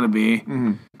hell it's going to be,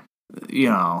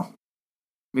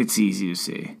 it's easy to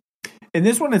see. In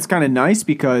this one, it's kind of nice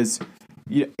because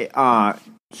he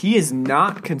is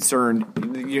not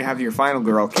concerned. You have your final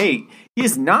girl, Kate. He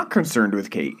is not concerned with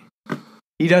Kate.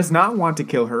 He does not want to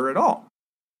kill her at all.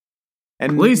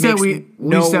 And at least that we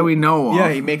know of.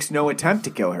 Yeah, he makes no attempt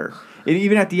to kill her. And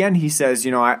even at the end, he says,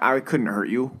 I couldn't hurt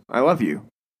you. I love you.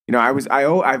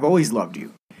 I've always loved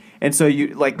you. And so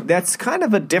that's kind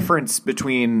of a difference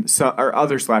between our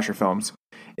other slasher films,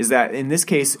 is that in this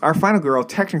case, our final girl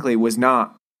technically was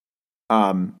not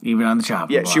even on the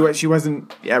chopping block. Yeah, she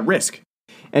wasn't at risk.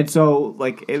 And so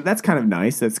that's kind of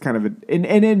nice. That's kind of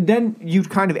and then you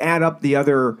kind of add up the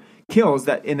other kills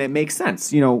and it makes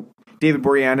sense. David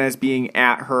Boreanaz being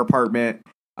at her apartment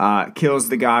kills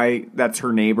the guy that's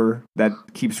her neighbor that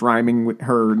keeps rhyming with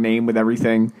her name with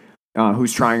everything.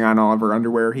 Who's trying on all of her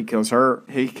underwear. He kills her.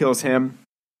 He kills him.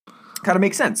 kind of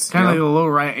makes sense. Kind of you like know? a low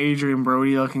Ryan Adrian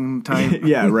Brody looking type.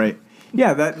 Yeah, right.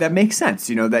 Yeah, that makes sense.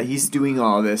 You know, that he's doing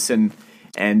all this and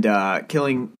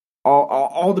killing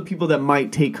all the people that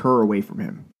might take her away from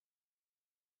him.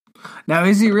 Now,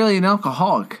 is he really an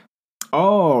alcoholic?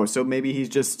 Oh, so maybe he's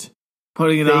just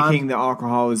Putting it faking on? the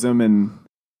alcoholism and,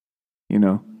 you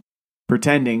know,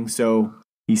 pretending so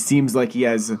he seems like he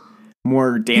has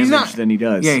more damage than he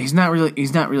does. Yeah, he's not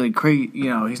really crazy. You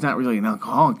know, he's not really an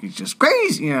alcoholic. He's just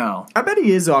crazy. You know, I bet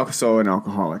he is also an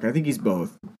alcoholic. I think he's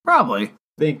both. probably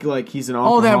Think like he's an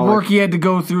all alcoholic. that work he had to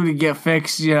go through to get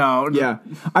fixed. You know, Yeah.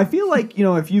 I feel like, you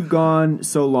know, if you've gone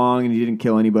so long and you didn't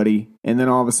kill anybody, and then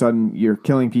all of a sudden you're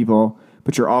killing people,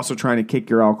 but you're also trying to kick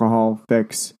your alcohol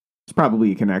fix, there's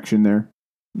probably a connection there.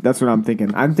 That's what I'm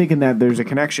thinking. I'm thinking that there's a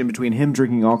connection between him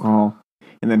drinking alcohol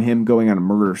and then him going on a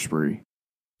murder spree.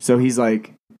 So he's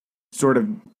like, sort of,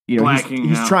 you know, Blacking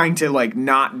he's out. trying to like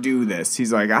not do this.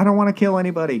 He's like, I don't want to kill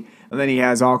anybody. And then he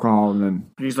has alcohol and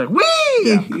then he's like, wee!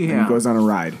 and he goes on a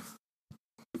ride.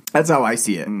 That's how I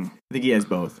see it. I think he has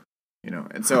both, you know.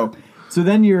 And so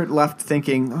then you're left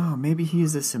thinking, oh, maybe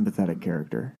he's a sympathetic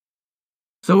character.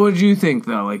 So what did you think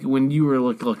though? Like when you were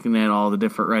looking at all the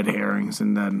different red herrings,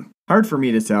 and then Hard for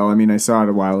me to tell. I mean, I saw it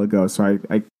a while ago, so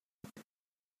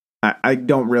I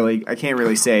don't really, I can't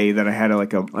really say that I had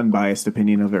like a unbiased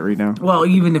opinion of it right now. well,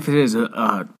 even if it is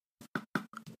a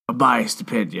biased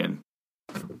opinion,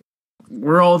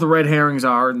 where all the red herrings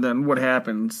are, and then what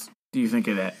happens? Do you think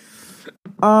of that?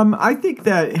 I think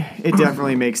that it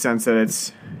definitely makes sense that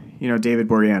it's, you know, David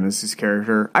Boreanaz's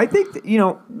character. I think that, you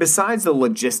know, besides the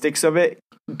logistics of it,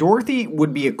 Dorothy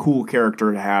would be a cool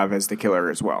character to have as the killer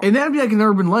as well. And that'd be like an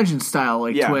urban legend style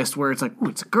Yeah. twist where it's like, oh,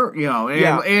 it's a girl, you know, and,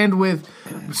 Yeah. and with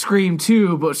Scream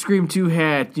 2, but Scream 2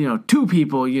 had, you know, two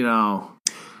people, you know.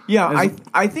 Yeah,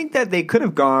 I think that they could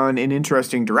have gone an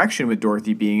interesting direction with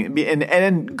Dorothy being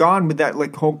and gone with that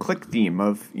like whole clique theme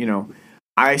of, you know,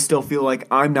 I still feel like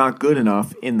I'm not good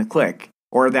enough in the clique,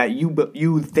 or that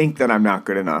you think that I'm not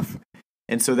good enough,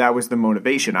 and so that was the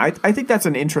motivation. I think that's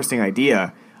an interesting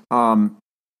idea.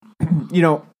 You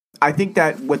know, I think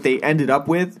that what they ended up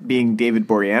with being David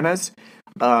Boreanaz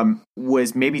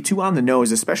was maybe too on the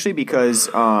nose, especially because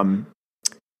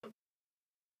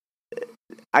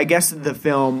I guess the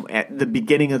film, at the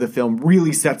beginning of the film,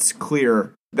 really sets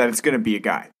clear that it's going to be a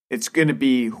guy. It's going to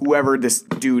be whoever this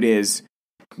dude is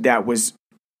that was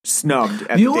snubbed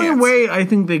at the only dance. way I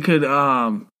think they could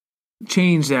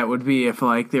change that would be if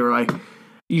like they were like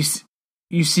you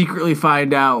secretly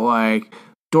find out like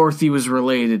Dorothy was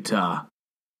related to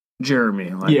Jeremy,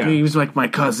 like Yeah. he was like my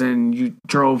cousin. You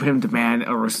drove him to man,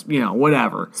 or you know,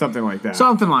 whatever, Something like that.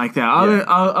 something like that.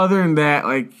 Other than that,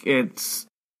 like it'd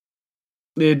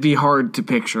be hard to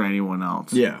picture anyone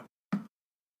else. Yeah.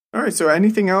 All right, so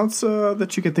anything else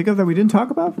that you could think of that we didn't talk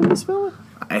about from this film?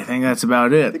 I think that's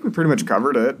about I it. think we pretty much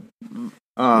covered it.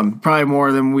 Probably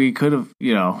more than we could have,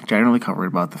 you know, generally covered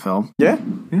about the film. Yeah.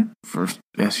 For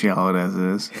as shallow as it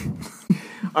is.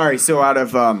 All right, so out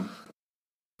of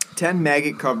 10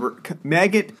 maggot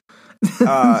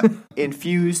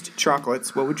infused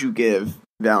chocolates, what would you give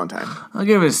Valentine? I'll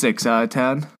give it a 6 out of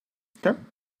 10. Okay.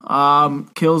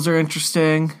 Kills are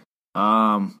interesting.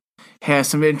 Has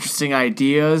some interesting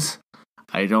ideas.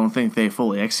 I don't think they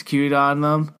fully execute on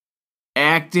them.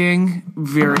 Acting,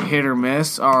 very hit or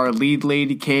miss. Our lead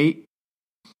lady, Kate,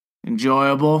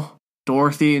 enjoyable.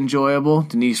 Dorothy, enjoyable.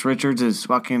 Denise Richards is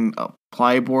fucking a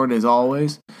plyboard as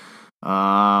always.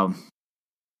 I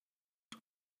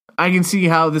can see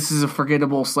how this is a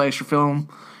forgettable slasher film,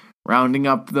 rounding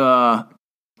up the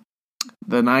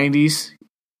 90s,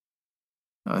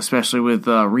 especially with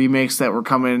remakes that were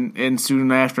coming in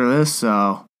soon after this.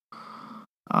 So,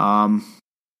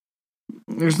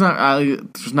 there's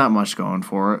not much going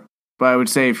for it. But I would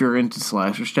say if you're into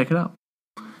slashers, check it out.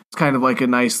 It's kind of like a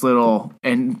nice little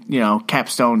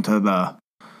capstone to the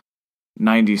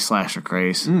 90s slasher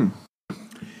craze.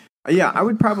 Yeah, I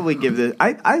would probably give this.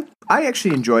 I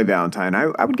actually enjoy Valentine.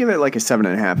 I would give it like a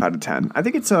 7.5 out of 10. I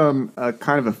think it's a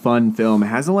kind of a fun film. It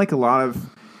has like a lot of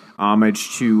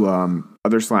homage to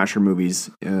other slasher movies.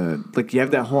 Like you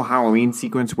have that whole Halloween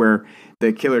sequence where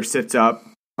the killer sits up.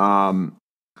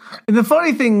 And the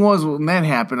funny thing was when that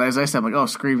happened, as I said, I'm like, oh,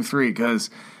 Scream 3, because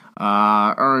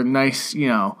our nice,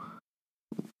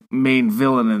 main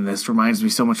villain in this reminds me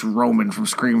so much of Roman from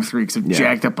Scream 3 because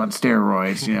jacked up on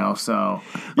steroids, so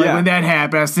when that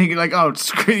happened, I was thinking like, oh,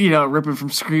 ripping from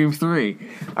Scream 3.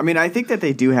 I mean, I think that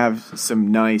they do have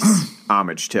some nice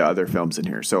homage to other films in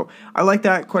here, so I like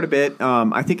that quite a bit.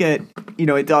 I think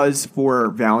it does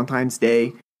for Valentine's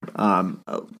Day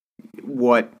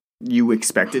what you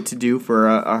expect it to do for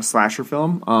a slasher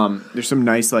film. There's some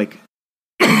nice like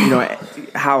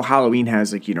how Halloween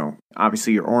has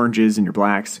obviously your oranges and your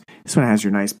blacks. This one has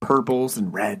your nice purples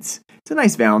and reds. It's a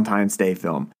nice Valentine's Day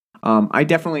film. I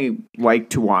definitely like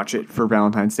to watch it for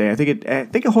Valentine's Day. I think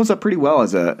it holds up pretty well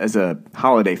as a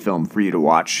holiday film for you to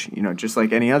watch. Just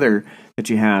like any other that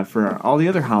you have for all the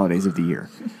other holidays of the year.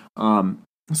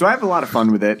 So I have a lot of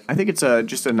fun with it. I think it's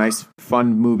just a nice,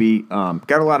 fun movie.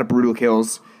 Got a lot of brutal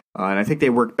kills, and I think they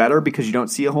work better because you don't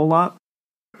see a whole lot.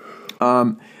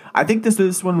 I think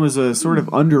this one was sort of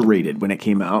underrated when it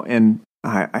came out, and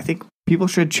I think people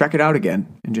should check it out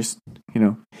again. And just if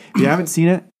you haven't seen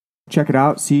it, check it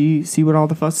out. See what all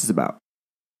the fuss is about.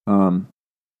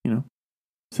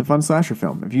 It's a fun slasher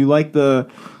film. If you like the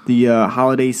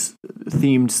holiday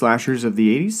themed slashers of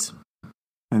the 80s,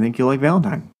 I think you'll like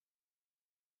Valentine.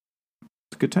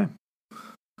 It's a good time.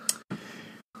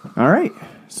 All right,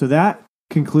 so that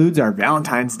concludes our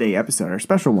Valentine's Day episode, our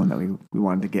special one that we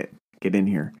wanted to get in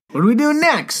here. What are we doing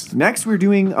next? Next, we're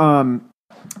doing.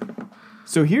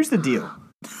 So here's the deal.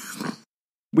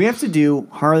 We have to do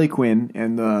Harley Quinn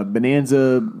and the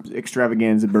Bonanza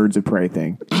Extravaganza Birds of Prey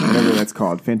thing, whatever that's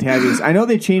called. Fantabulous. I know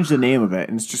they changed the name of it,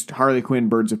 and it's just Harley Quinn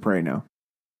Birds of Prey now.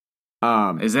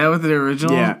 Is that what the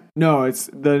original? Yeah. No,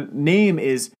 the name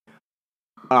is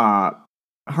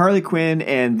Harley Quinn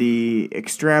and the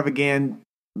Extravagant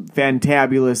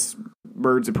Fantabulous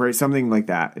Birds of Prey, something like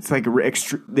that. It's like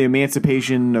the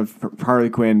Emancipation of Harley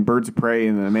Quinn, Birds of Prey,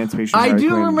 and the Emancipation of Harley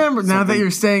Quinn. I do remember, now that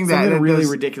you're saying that. Something really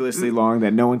ridiculously long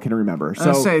that no one can remember.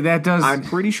 So that does. I'm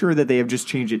pretty sure that they have just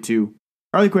changed it to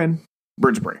Harley Quinn,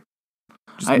 Birds of Prey.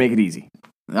 Just to make it easy.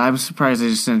 I'm surprised they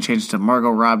just didn't change it to Margot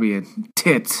Robbie and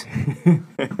tits.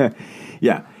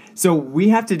 Yeah. So we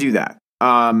have to do that.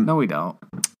 No, we don't.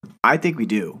 I think we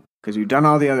do. Because we've done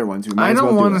all the other ones. I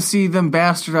don't want to see them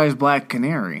bastardize Black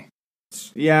Canary.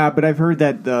 Yeah, but I've heard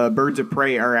that the Birds of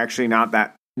Prey are actually not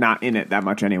in it that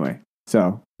much anyway.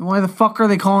 So why the fuck are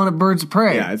they calling it Birds of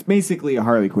Prey? Yeah, it's basically a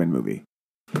Harley Quinn movie.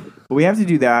 But we have to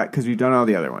do that because we've done all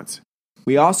the other ones.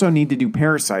 We also need to do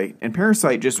Parasite, and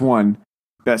Parasite just won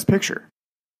Best Picture.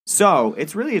 So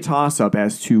it's really a toss-up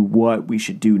as to what we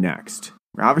should do next.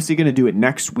 We're obviously going to do it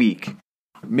next week.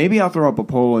 Maybe I'll throw up a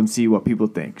poll and see what people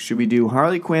think. Should we do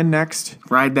Harley Quinn next?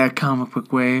 Ride that comic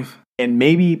book wave. And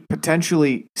maybe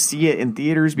potentially see it in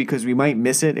theaters because we might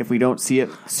miss it if we don't see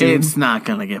it soon. It's not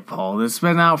going to get pulled. It's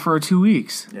been out for 2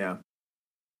 weeks. Yeah.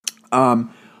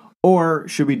 Or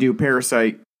should we do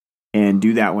Parasite and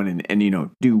do that one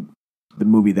and do the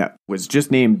movie that was just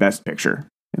named Best Picture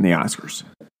in the Oscars?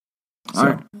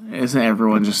 So. Isn't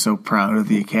everyone just so proud of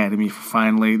the Academy for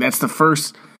finally? That's the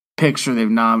first picture they've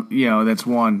that's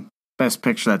won Best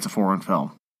Picture. That's a foreign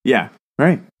film. Yeah.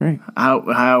 Right.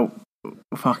 How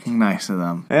fucking nice of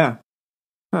them. Yeah.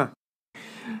 Huh.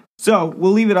 So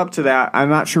we'll leave it up to that. I'm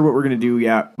not sure what we're going to do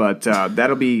yet, but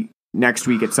that'll be next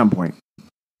week at some point.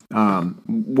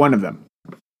 One of them.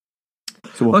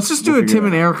 So let's just do a Tim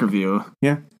and Eric review.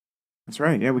 Yeah. That's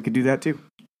right. Yeah, we could do that too.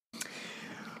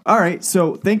 All right,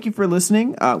 so thank you for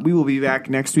listening. We will be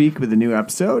back next week with a new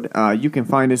episode. You can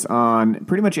find us on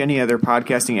pretty much any other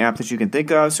podcasting app that you can think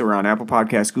of. So we're on Apple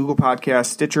Podcasts, Google Podcasts,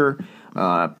 Stitcher,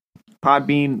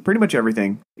 Podbean, pretty much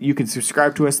everything. You can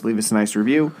subscribe to us, leave us a nice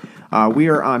review. We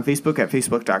are on Facebook at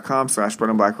facebook.com/Blood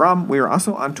and Black Rum. We are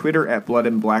also on Twitter at Blood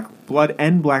and Black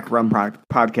Rum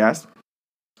Podcast.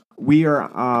 We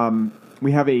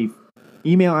have a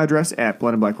email address at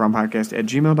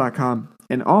bloodandblackrumpodcast@gmail.com.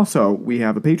 And also, we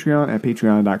have a Patreon at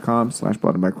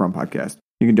patreon.com/Blood and Black Rum Podcast.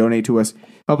 You can donate to us,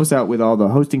 help us out with all the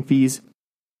hosting fees.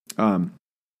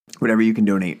 Whatever you can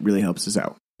donate really helps us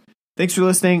out. Thanks for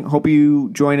listening. Hope you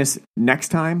join us next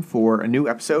time for a new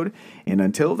episode. And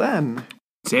until then,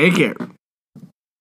 take care.